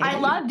 Will you say I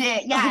loved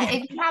it? Yeah. Okay.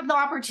 If you have the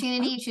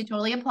opportunity, you should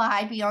totally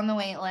apply, be on the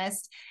wait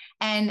list.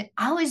 And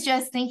I was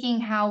just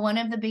thinking how one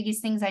of the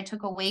biggest things I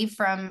took away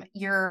from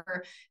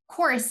your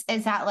course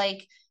is that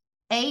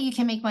A, you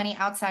can make money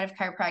outside of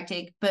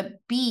chiropractic, but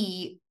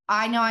B,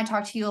 I know I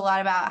talked to you a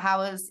lot about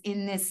how I was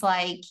in this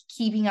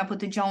keeping up with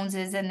the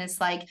Joneses and this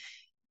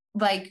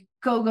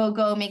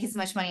go, make as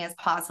much money as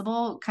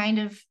possible kind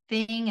of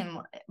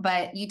thing.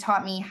 But you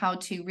taught me how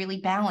to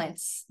really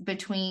balance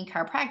between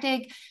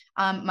chiropractic,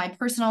 my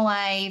personal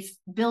life,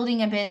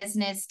 building a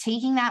business,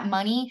 taking that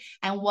money,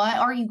 and what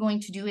are you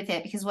going to do with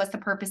it? Because what's the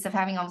purpose of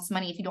having all this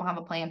money if you don't have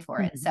a plan for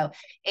it? So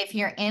if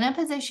you're in a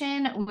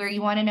position where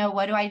you want to know,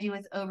 what do I do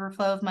with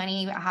overflow of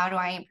money? How do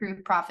I improve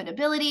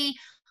profitability?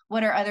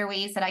 What are other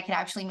ways that I could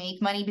actually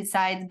make money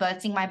besides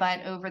busting my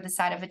butt over the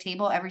side of a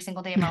table every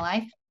single day of my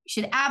life? You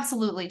should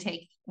absolutely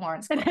take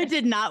Lauren's course. And I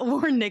did not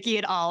warn Nikki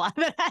at all.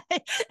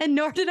 And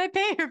nor did I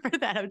pay her for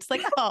that. I'm just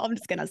like, I'm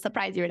just going to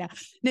surprise you right now.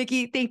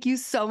 Nikki, thank you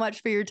so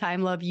much for your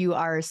time, love. You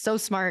are so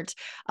smart.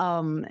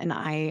 And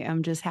I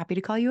am just happy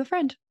to call you a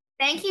friend.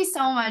 Thank you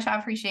so much. I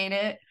appreciate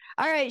it.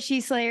 All right, She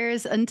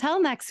Slayers.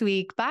 Until next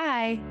week.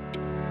 Bye.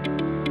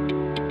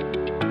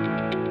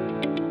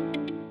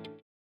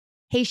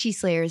 Hey, She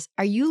Slayers,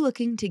 are you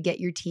looking to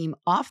get your team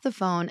off the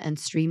phone and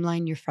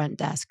streamline your front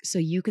desk so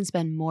you can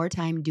spend more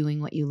time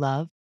doing what you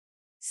love?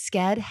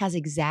 Sked has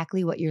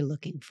exactly what you're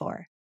looking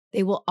for.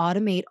 They will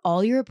automate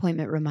all your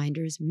appointment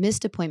reminders,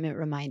 missed appointment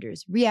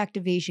reminders,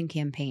 reactivation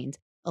campaigns,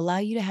 allow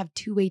you to have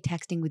two-way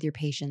texting with your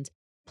patients.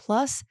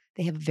 Plus,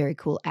 they have a very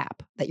cool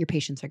app that your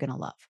patients are going to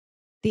love.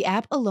 The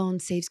app alone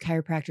saves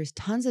chiropractors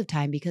tons of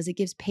time because it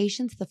gives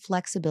patients the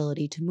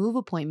flexibility to move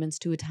appointments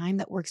to a time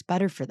that works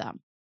better for them.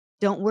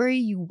 Don't worry,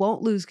 you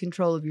won't lose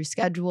control of your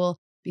schedule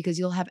because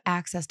you'll have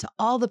access to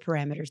all the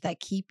parameters that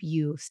keep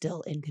you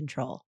still in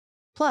control.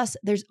 Plus,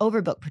 there's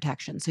overbook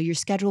protection, so your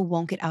schedule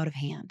won't get out of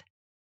hand.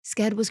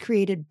 Sked was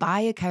created by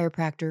a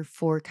chiropractor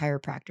for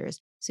chiropractors,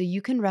 so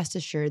you can rest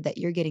assured that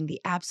you're getting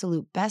the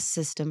absolute best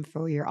system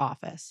for your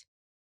office.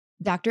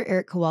 Dr.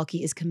 Eric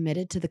Kowalski is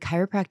committed to the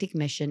chiropractic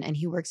mission, and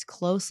he works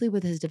closely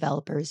with his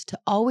developers to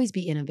always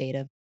be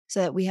innovative so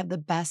that we have the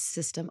best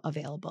system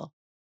available.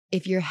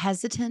 If you're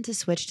hesitant to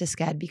switch to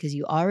Sked because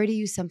you already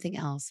use something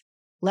else,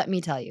 let me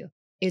tell you,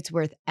 it's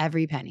worth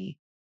every penny.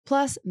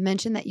 Plus,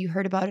 mention that you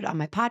heard about it on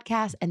my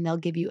podcast and they'll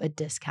give you a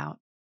discount.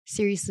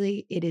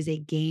 Seriously, it is a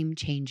game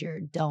changer.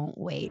 Don't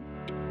wait.